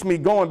that keeps me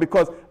going,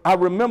 because I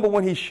remember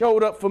when he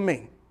showed up for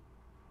me.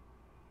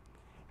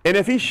 And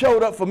if he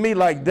showed up for me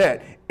like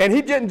that, and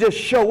he didn't just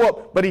show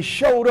up, but he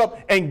showed up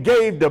and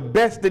gave the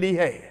best that he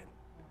had.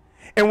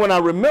 And when I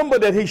remember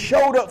that he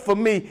showed up for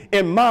me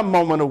in my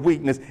moment of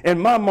weakness, in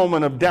my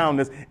moment of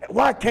downness,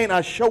 why can't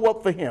I show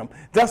up for him?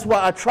 That's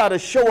why I try to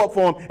show up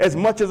for him as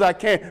much as I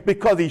can,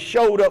 because he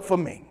showed up for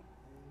me.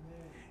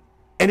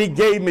 And he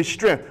gave me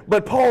strength.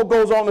 But Paul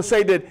goes on to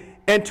say that,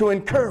 and to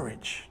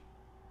encourage.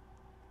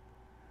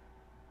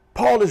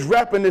 Paul is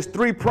wrapping this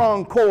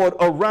three-pronged cord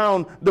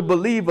around the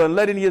believer and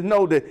letting you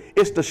know that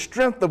it's the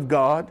strength of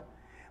God,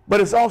 but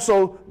it's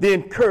also the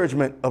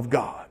encouragement of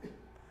God.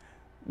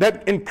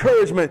 That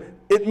encouragement,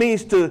 it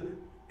means to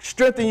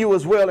strengthen you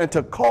as well and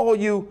to call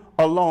you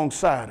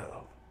alongside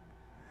of.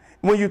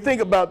 When you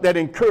think about that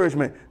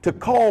encouragement, to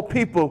call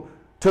people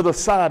to the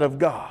side of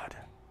God.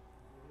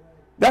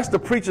 That's the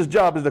preacher's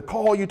job, is to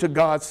call you to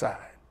God's side.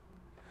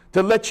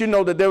 To let you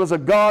know that there is a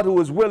God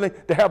who is willing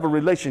to have a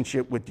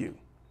relationship with you.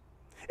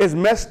 As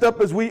messed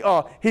up as we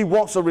are, he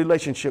wants a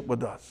relationship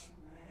with us.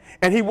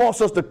 And he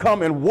wants us to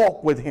come and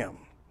walk with him,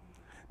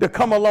 to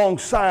come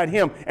alongside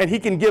him, and he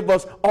can give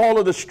us all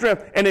of the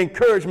strength and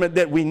encouragement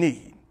that we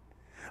need.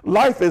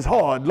 Life is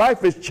hard.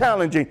 Life is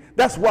challenging.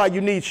 That's why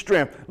you need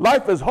strength.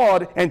 Life is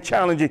hard and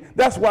challenging.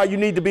 That's why you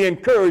need to be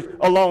encouraged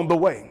along the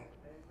way.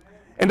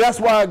 And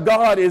that's why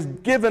God is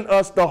giving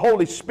us the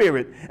Holy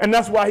Spirit. And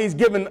that's why he's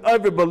given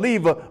every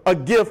believer a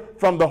gift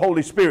from the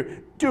Holy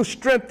Spirit to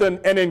strengthen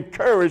and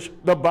encourage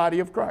the body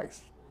of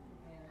Christ.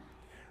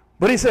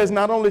 But he says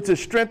not only to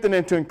strengthen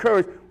and to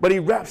encourage, but he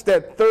wraps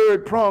that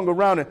third prong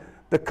around it,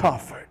 the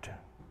comfort.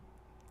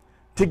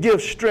 To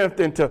give strength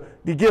and to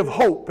give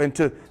hope and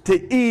to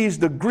ease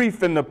the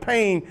grief and the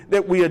pain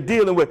that we are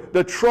dealing with,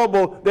 the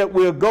trouble that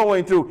we're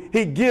going through.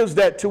 He gives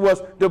that to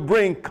us to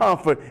bring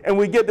comfort. And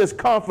we get this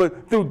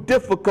comfort through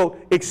difficult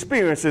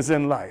experiences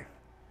in life.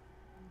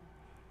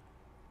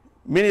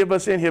 Many of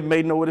us in here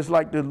may know what it's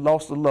like to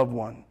lose a loved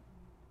one.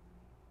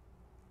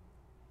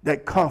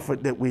 That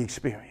comfort that we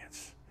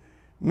experience.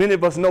 Many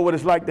of us know what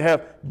it's like to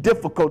have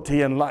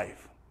difficulty in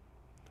life.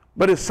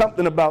 But it's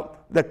something about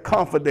the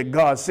comfort that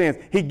God sends.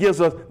 He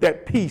gives us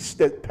that peace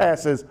that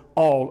passes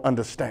all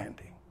understanding.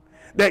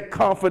 That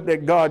comfort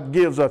that God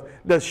gives us,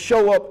 to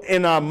show up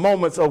in our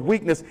moments of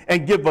weakness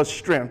and give us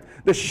strength.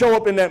 To show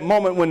up in that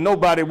moment when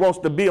nobody wants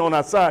to be on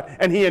our side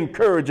and he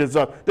encourages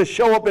us. To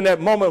show up in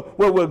that moment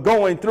where we're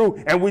going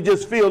through and we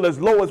just feel as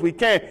low as we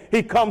can.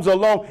 He comes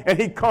along and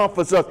he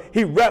comforts us.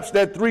 He wraps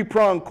that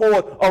three-pronged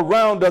cord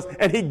around us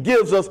and he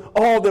gives us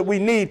all that we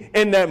need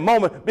in that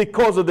moment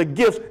because of the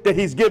gifts that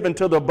he's given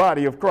to the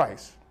body of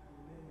Christ.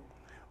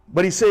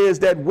 But he says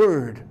that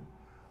word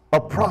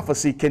of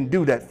prophecy can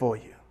do that for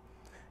you.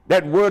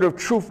 That word of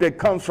truth that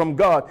comes from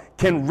God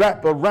can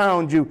wrap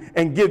around you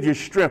and give you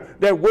strength.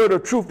 That word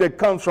of truth that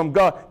comes from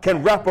God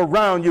can wrap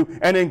around you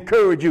and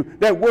encourage you.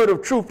 That word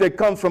of truth that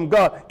comes from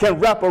God can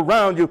wrap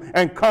around you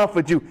and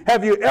comfort you.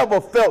 Have you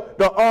ever felt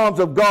the arms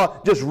of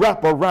God just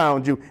wrap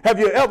around you? Have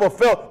you ever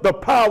felt the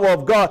power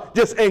of God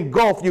just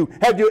engulf you?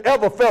 Have you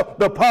ever felt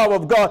the power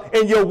of God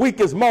in your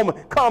weakest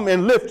moment come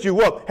and lift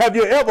you up? Have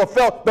you ever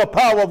felt the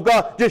power of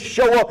God just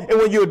show up and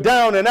when you're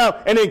down and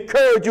out and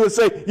encourage you and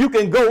say, you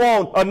can go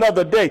on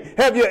another day?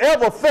 Have you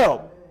ever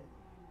felt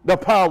the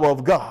power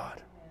of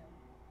God?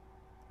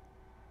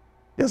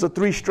 There's a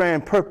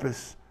three-strand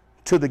purpose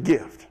to the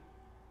gift.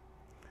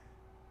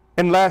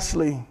 And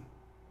lastly,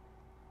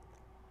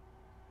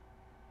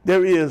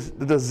 there is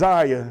the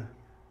desire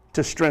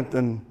to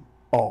strengthen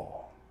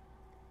all.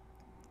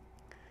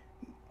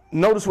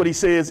 Notice what he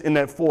says in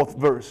that fourth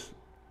verse.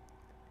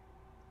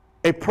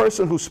 A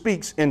person who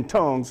speaks in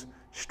tongues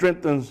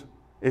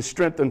is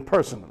strengthened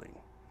personally.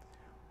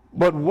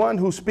 But one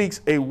who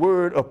speaks a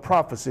word of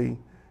prophecy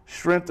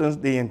strengthens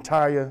the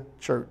entire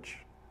church.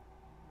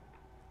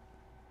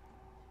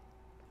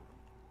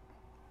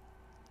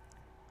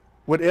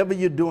 Whatever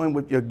you're doing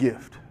with your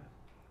gift,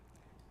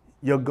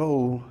 your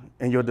goal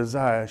and your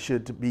desire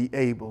should be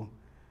able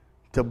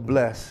to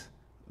bless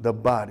the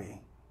body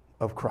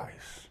of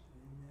Christ.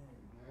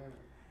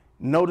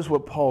 Notice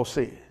what Paul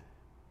said.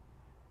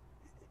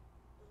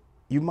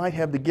 You might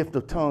have the gift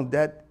of tongues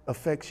that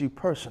affects you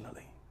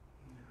personally.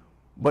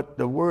 But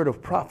the word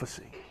of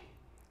prophecy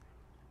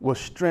will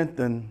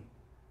strengthen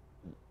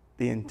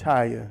the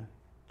entire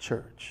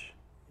church.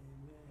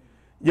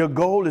 Your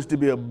goal is to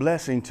be a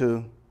blessing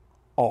to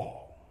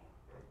all.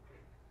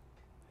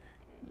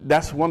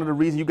 That's one of the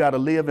reasons you got to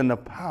live in the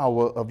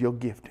power of your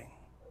gifting,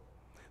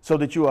 so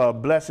that you are a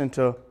blessing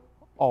to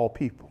all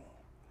people.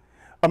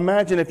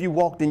 Imagine if you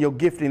walked in your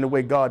gifting the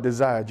way God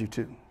desired you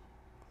to.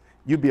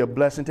 You'd be a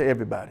blessing to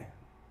everybody.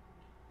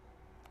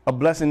 A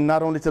blessing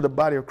not only to the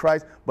body of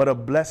Christ, but a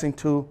blessing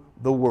to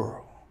the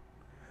world.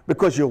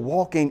 Because you're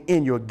walking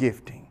in your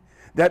gifting.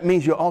 That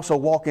means you're also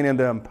walking in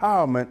the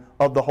empowerment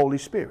of the Holy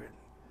Spirit.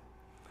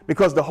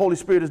 Because the Holy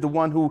Spirit is the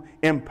one who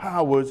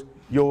empowers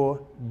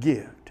your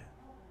gift.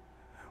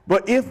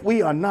 But if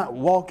we are not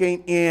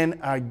walking in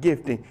our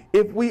gifting,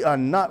 if we are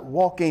not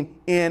walking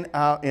in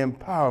our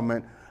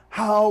empowerment,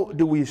 how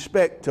do we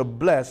expect to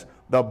bless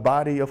the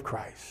body of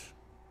Christ?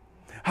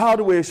 How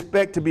do we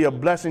expect to be a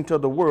blessing to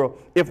the world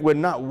if we're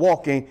not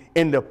walking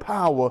in the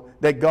power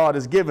that God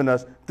has given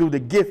us through the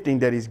gifting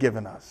that he's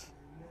given us?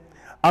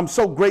 I'm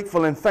so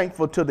grateful and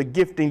thankful to the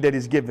gifting that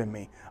he's given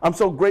me. I'm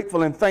so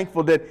grateful and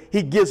thankful that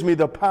he gives me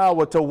the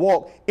power to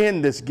walk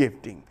in this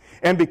gifting.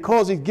 And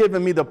because he's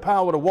given me the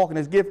power to walk in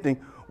his gifting,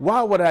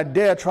 why would I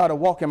dare try to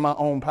walk in my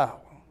own power?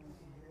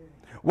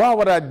 Why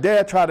would I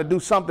dare try to do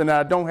something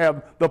that I don't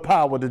have the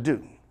power to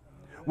do?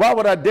 Why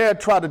would I dare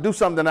try to do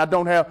something I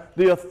don't have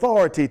the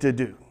authority to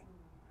do?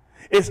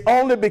 It's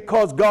only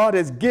because God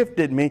has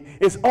gifted me.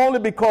 It's only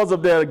because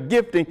of their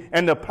gifting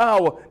and the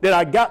power that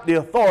I got the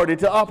authority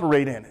to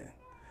operate in it.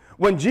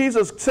 When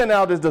Jesus sent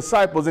out his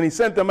disciples and he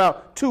sent them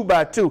out 2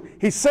 by 2,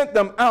 he sent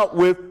them out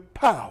with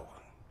power.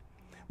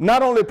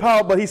 Not only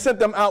power, but he sent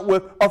them out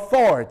with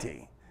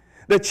authority.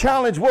 The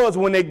challenge was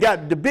when they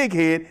got the big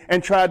head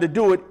and tried to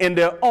do it in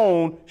their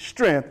own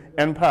strength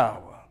and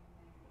power.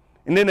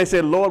 And then they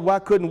said, Lord, why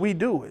couldn't we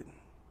do it?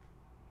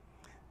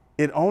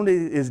 It only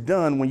is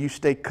done when you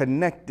stay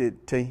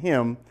connected to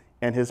him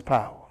and his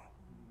power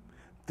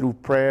through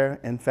prayer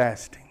and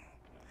fasting.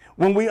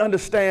 When we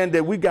understand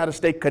that we got to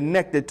stay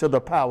connected to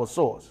the power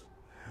source.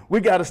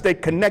 We got to stay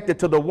connected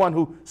to the one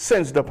who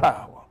sends the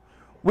power.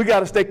 We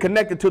got to stay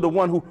connected to the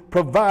one who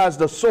provides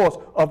the source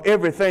of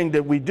everything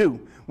that we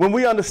do. When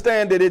we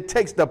understand that it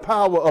takes the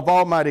power of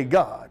Almighty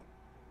God.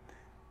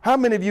 How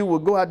many of you will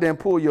go out there and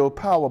pull your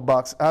power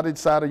box out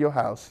inside of your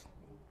house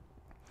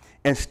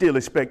and still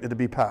expect it to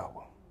be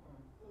power?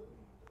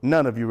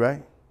 None of you,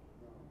 right?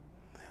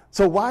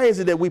 So why is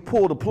it that we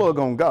pull the plug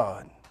on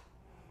God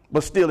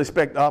but still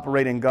expect to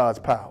operate in God's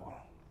power?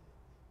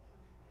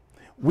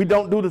 We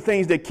don't do the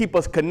things that keep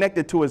us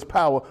connected to his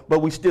power, but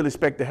we still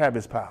expect to have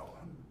his power.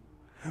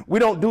 We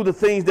don't do the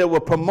things that will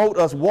promote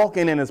us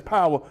walking in his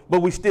power,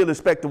 but we still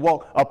expect to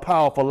walk a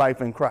powerful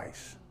life in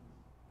Christ.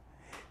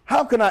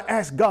 How can I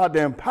ask God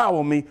to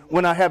empower me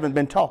when I haven't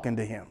been talking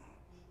to him?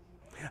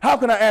 How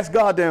can I ask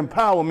God to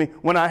empower me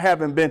when I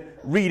haven't been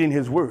reading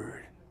his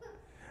word?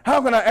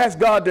 How can I ask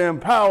God to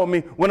empower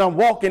me when I'm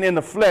walking in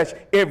the flesh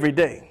every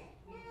day?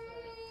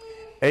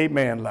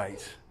 Amen,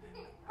 lights.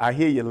 I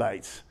hear you,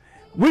 lights.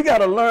 We got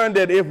to learn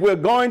that if we're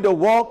going to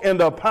walk in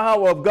the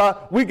power of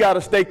God, we got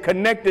to stay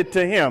connected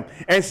to him.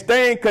 And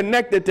staying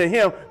connected to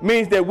him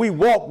means that we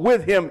walk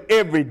with him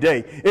every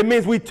day. It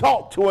means we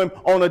talk to him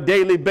on a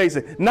daily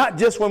basis, not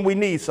just when we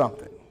need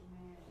something.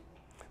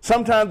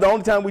 Sometimes the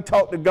only time we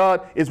talk to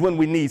God is when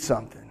we need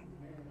something.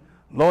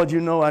 Lord, you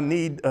know I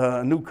need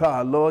a new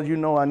car. Lord, you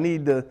know I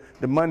need the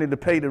money to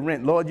pay the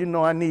rent. Lord, you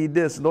know I need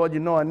this. Lord, you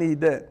know I need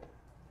that.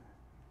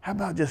 How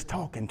about just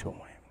talking to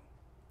him?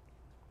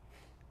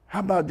 How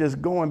about just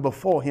going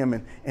before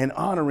him and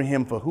honoring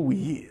him for who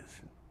he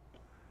is?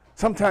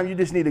 Sometimes you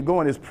just need to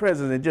go in his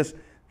presence and just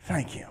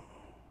thank him.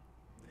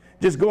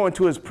 Just go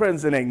into his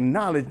presence and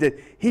acknowledge that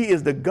he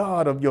is the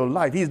God of your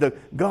life. He's the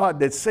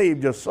God that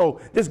saved your soul.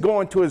 Just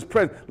go into his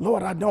presence.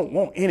 Lord, I don't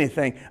want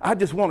anything. I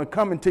just want to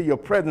come into your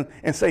presence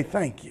and say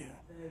thank you.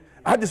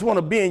 I just want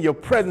to be in your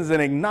presence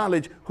and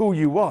acknowledge who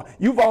you are.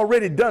 You've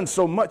already done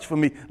so much for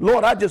me.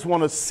 Lord, I just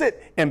want to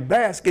sit and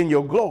bask in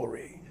your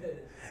glory.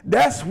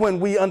 That's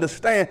when we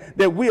understand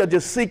that we are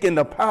just seeking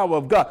the power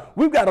of God.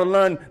 We've got to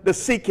learn to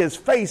seek his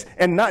face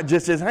and not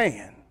just his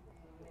hand.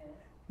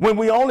 When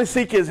we only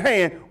seek his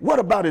hand, what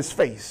about his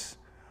face?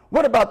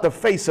 What about the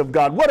face of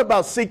God? What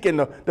about seeking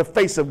the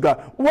face of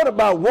God? What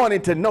about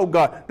wanting to know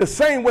God? The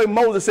same way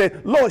Moses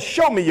said, Lord,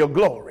 show me your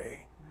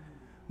glory.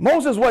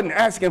 Moses wasn't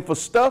asking for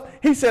stuff.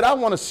 He said, I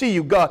want to see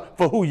you, God,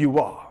 for who you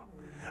are.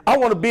 I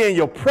want to be in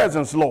your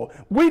presence, Lord.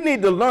 We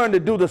need to learn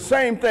to do the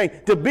same thing,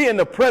 to be in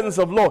the presence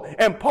of Lord.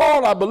 And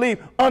Paul, I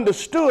believe,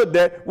 understood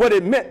that, what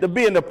it meant to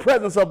be in the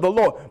presence of the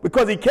Lord.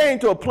 Because he came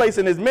to a place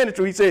in his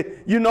ministry, he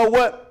said, you know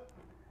what?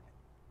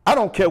 I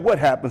don't care what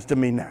happens to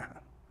me now.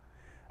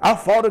 I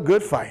fought a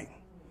good fight.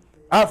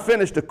 I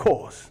finished the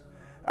course.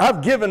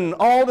 I've given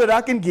all that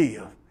I can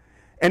give.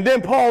 And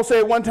then Paul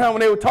said one time when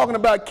they were talking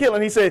about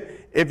killing, he said,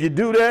 if you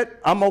do that,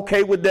 I'm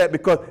okay with that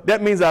because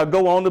that means I'll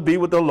go on to be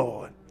with the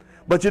Lord.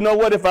 But you know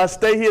what? If I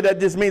stay here, that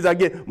just means I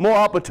get more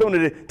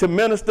opportunity to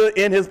minister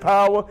in his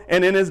power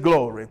and in his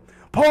glory.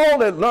 Paul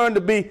had learned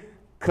to be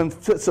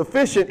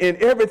sufficient in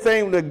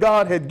everything that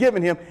God had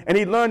given him, and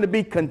he learned to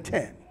be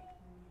content.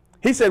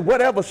 He said,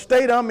 whatever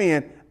state I'm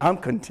in, I'm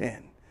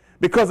content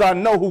because I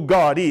know who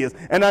God is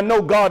and I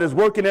know God is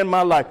working in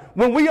my life.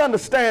 When we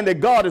understand that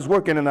God is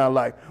working in our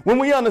life, when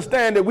we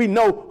understand that we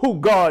know who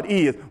God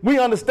is, we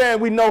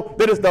know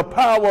that it's the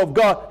power of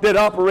God that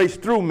operates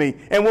through me.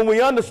 And when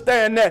we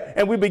understand that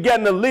and we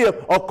begin to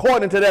live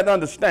according to that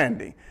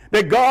understanding,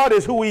 that God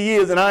is who he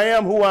is and I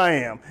am who I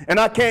am and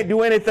I can't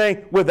do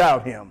anything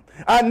without him.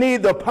 I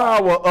need the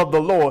power of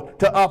the Lord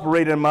to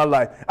operate in my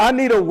life. I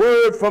need a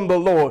word from the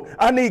Lord.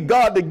 I need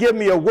God to give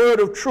me a word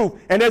of truth.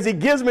 And as he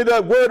gives me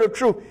that word of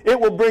truth, it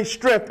will bring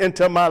strength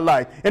into my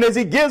life. And as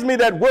he gives me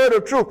that word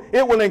of truth,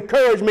 it will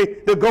encourage me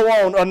to go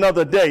on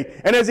another day.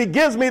 And as he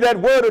gives me that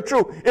word of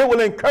truth, it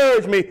will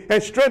encourage me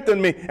and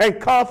strengthen me and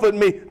comfort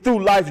me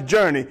through life's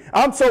journey.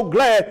 I'm so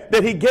glad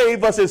that he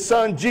gave us his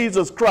son,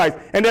 Jesus Christ.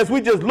 And as we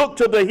just look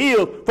to the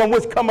hills from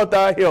which cometh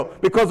our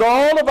help, because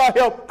all of our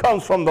help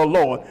comes from the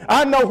Lord.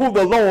 I know who who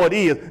the Lord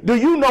is? Do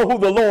you know who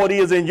the Lord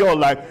is in your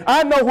life?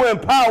 I know who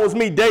empowers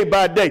me day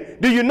by day.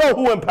 Do you know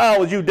who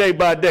empowers you day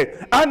by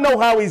day? I know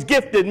how he's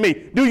gifted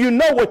me. Do you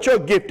know what your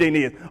gifting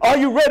is? Are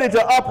you ready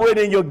to operate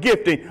in your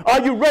gifting?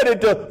 Are you ready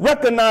to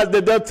recognize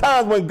that there are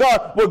times when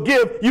God will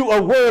give you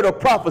a word of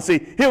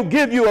prophecy? He'll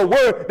give you a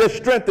word that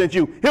strengthens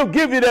you. He'll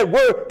give you that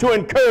word to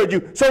encourage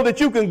you so that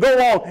you can go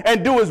on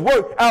and do his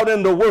work out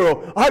in the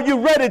world. Are you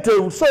ready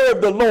to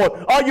serve the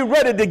Lord? Are you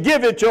ready to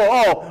give it your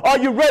all? Are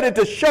you ready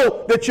to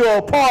show that you're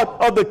a part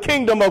of the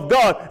kingdom of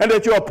God and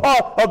that you're a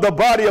part of the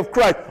body of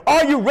Christ?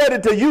 Are you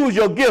ready to use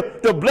your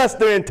gift to bless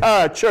the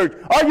entire church?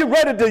 Are you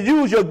ready to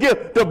use your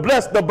gift to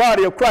bless the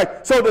body of Christ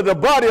so that the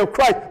body of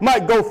Christ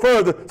might go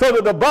further, so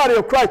that the body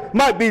of Christ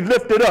might be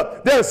lifted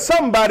up? There's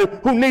somebody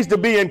who needs to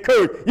be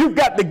encouraged. You've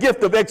got the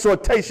gift of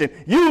exhortation.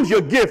 Use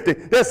your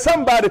gifting. There's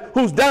somebody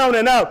who's down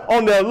and out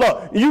on their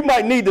luck. You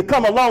might need to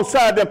come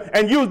alongside them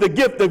and use the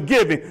gift of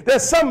giving.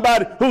 There's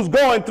somebody who's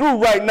going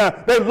through right now.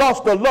 They've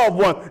lost a loved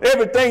one.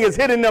 Everything is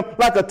hitting them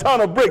like a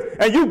ton of bricks,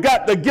 and you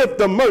got the gift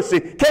of mercy.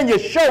 Can you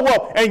show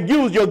up and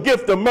use your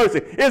gift of mercy?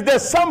 Is there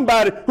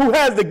somebody who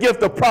has the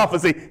gift of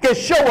prophecy, can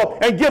show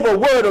up and give a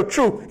word of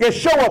truth, can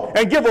show up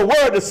and give a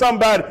word to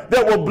somebody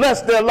that will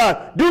bless their life?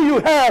 Do you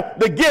have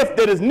the gift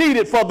that is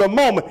needed for the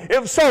moment?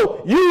 If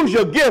so, use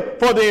your gift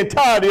for the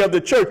entirety of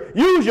the church.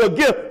 Use your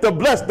gift to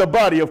bless the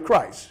body of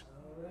Christ.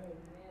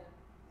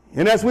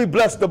 And as we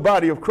bless the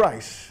body of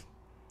Christ,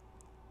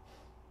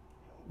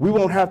 we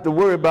won't have to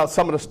worry about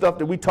some of the stuff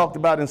that we talked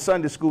about in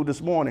Sunday school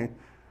this morning,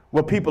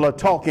 where people are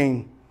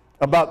talking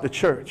about the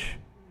church,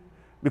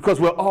 because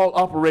we're all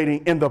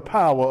operating in the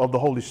power of the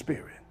Holy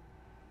Spirit.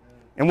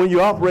 And when you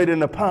operate in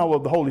the power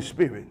of the Holy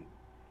Spirit,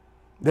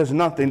 there's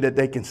nothing that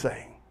they can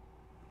say.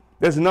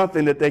 There's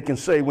nothing that they can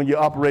say when you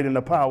operate in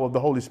the power of the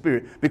Holy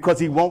Spirit, because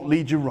he won't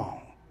lead you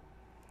wrong.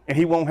 And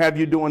he won't have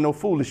you doing no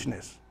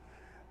foolishness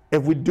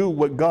if we do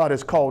what God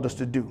has called us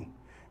to do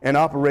and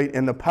operate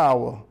in the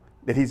power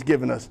that he's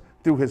given us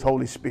through his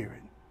Holy Spirit.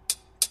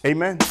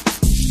 Amen.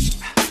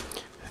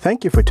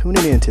 Thank you for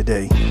tuning in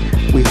today.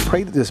 We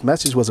pray that this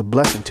message was a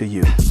blessing to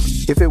you.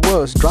 If it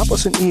was, drop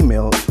us an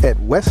email at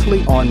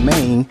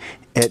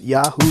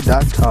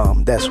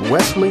wesleyonmain@yahoo.com. That's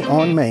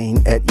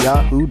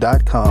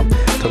wesleyonmain@yahoo.com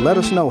to let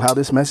us know how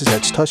this message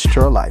has touched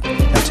your life.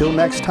 Until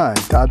next time,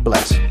 God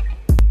bless.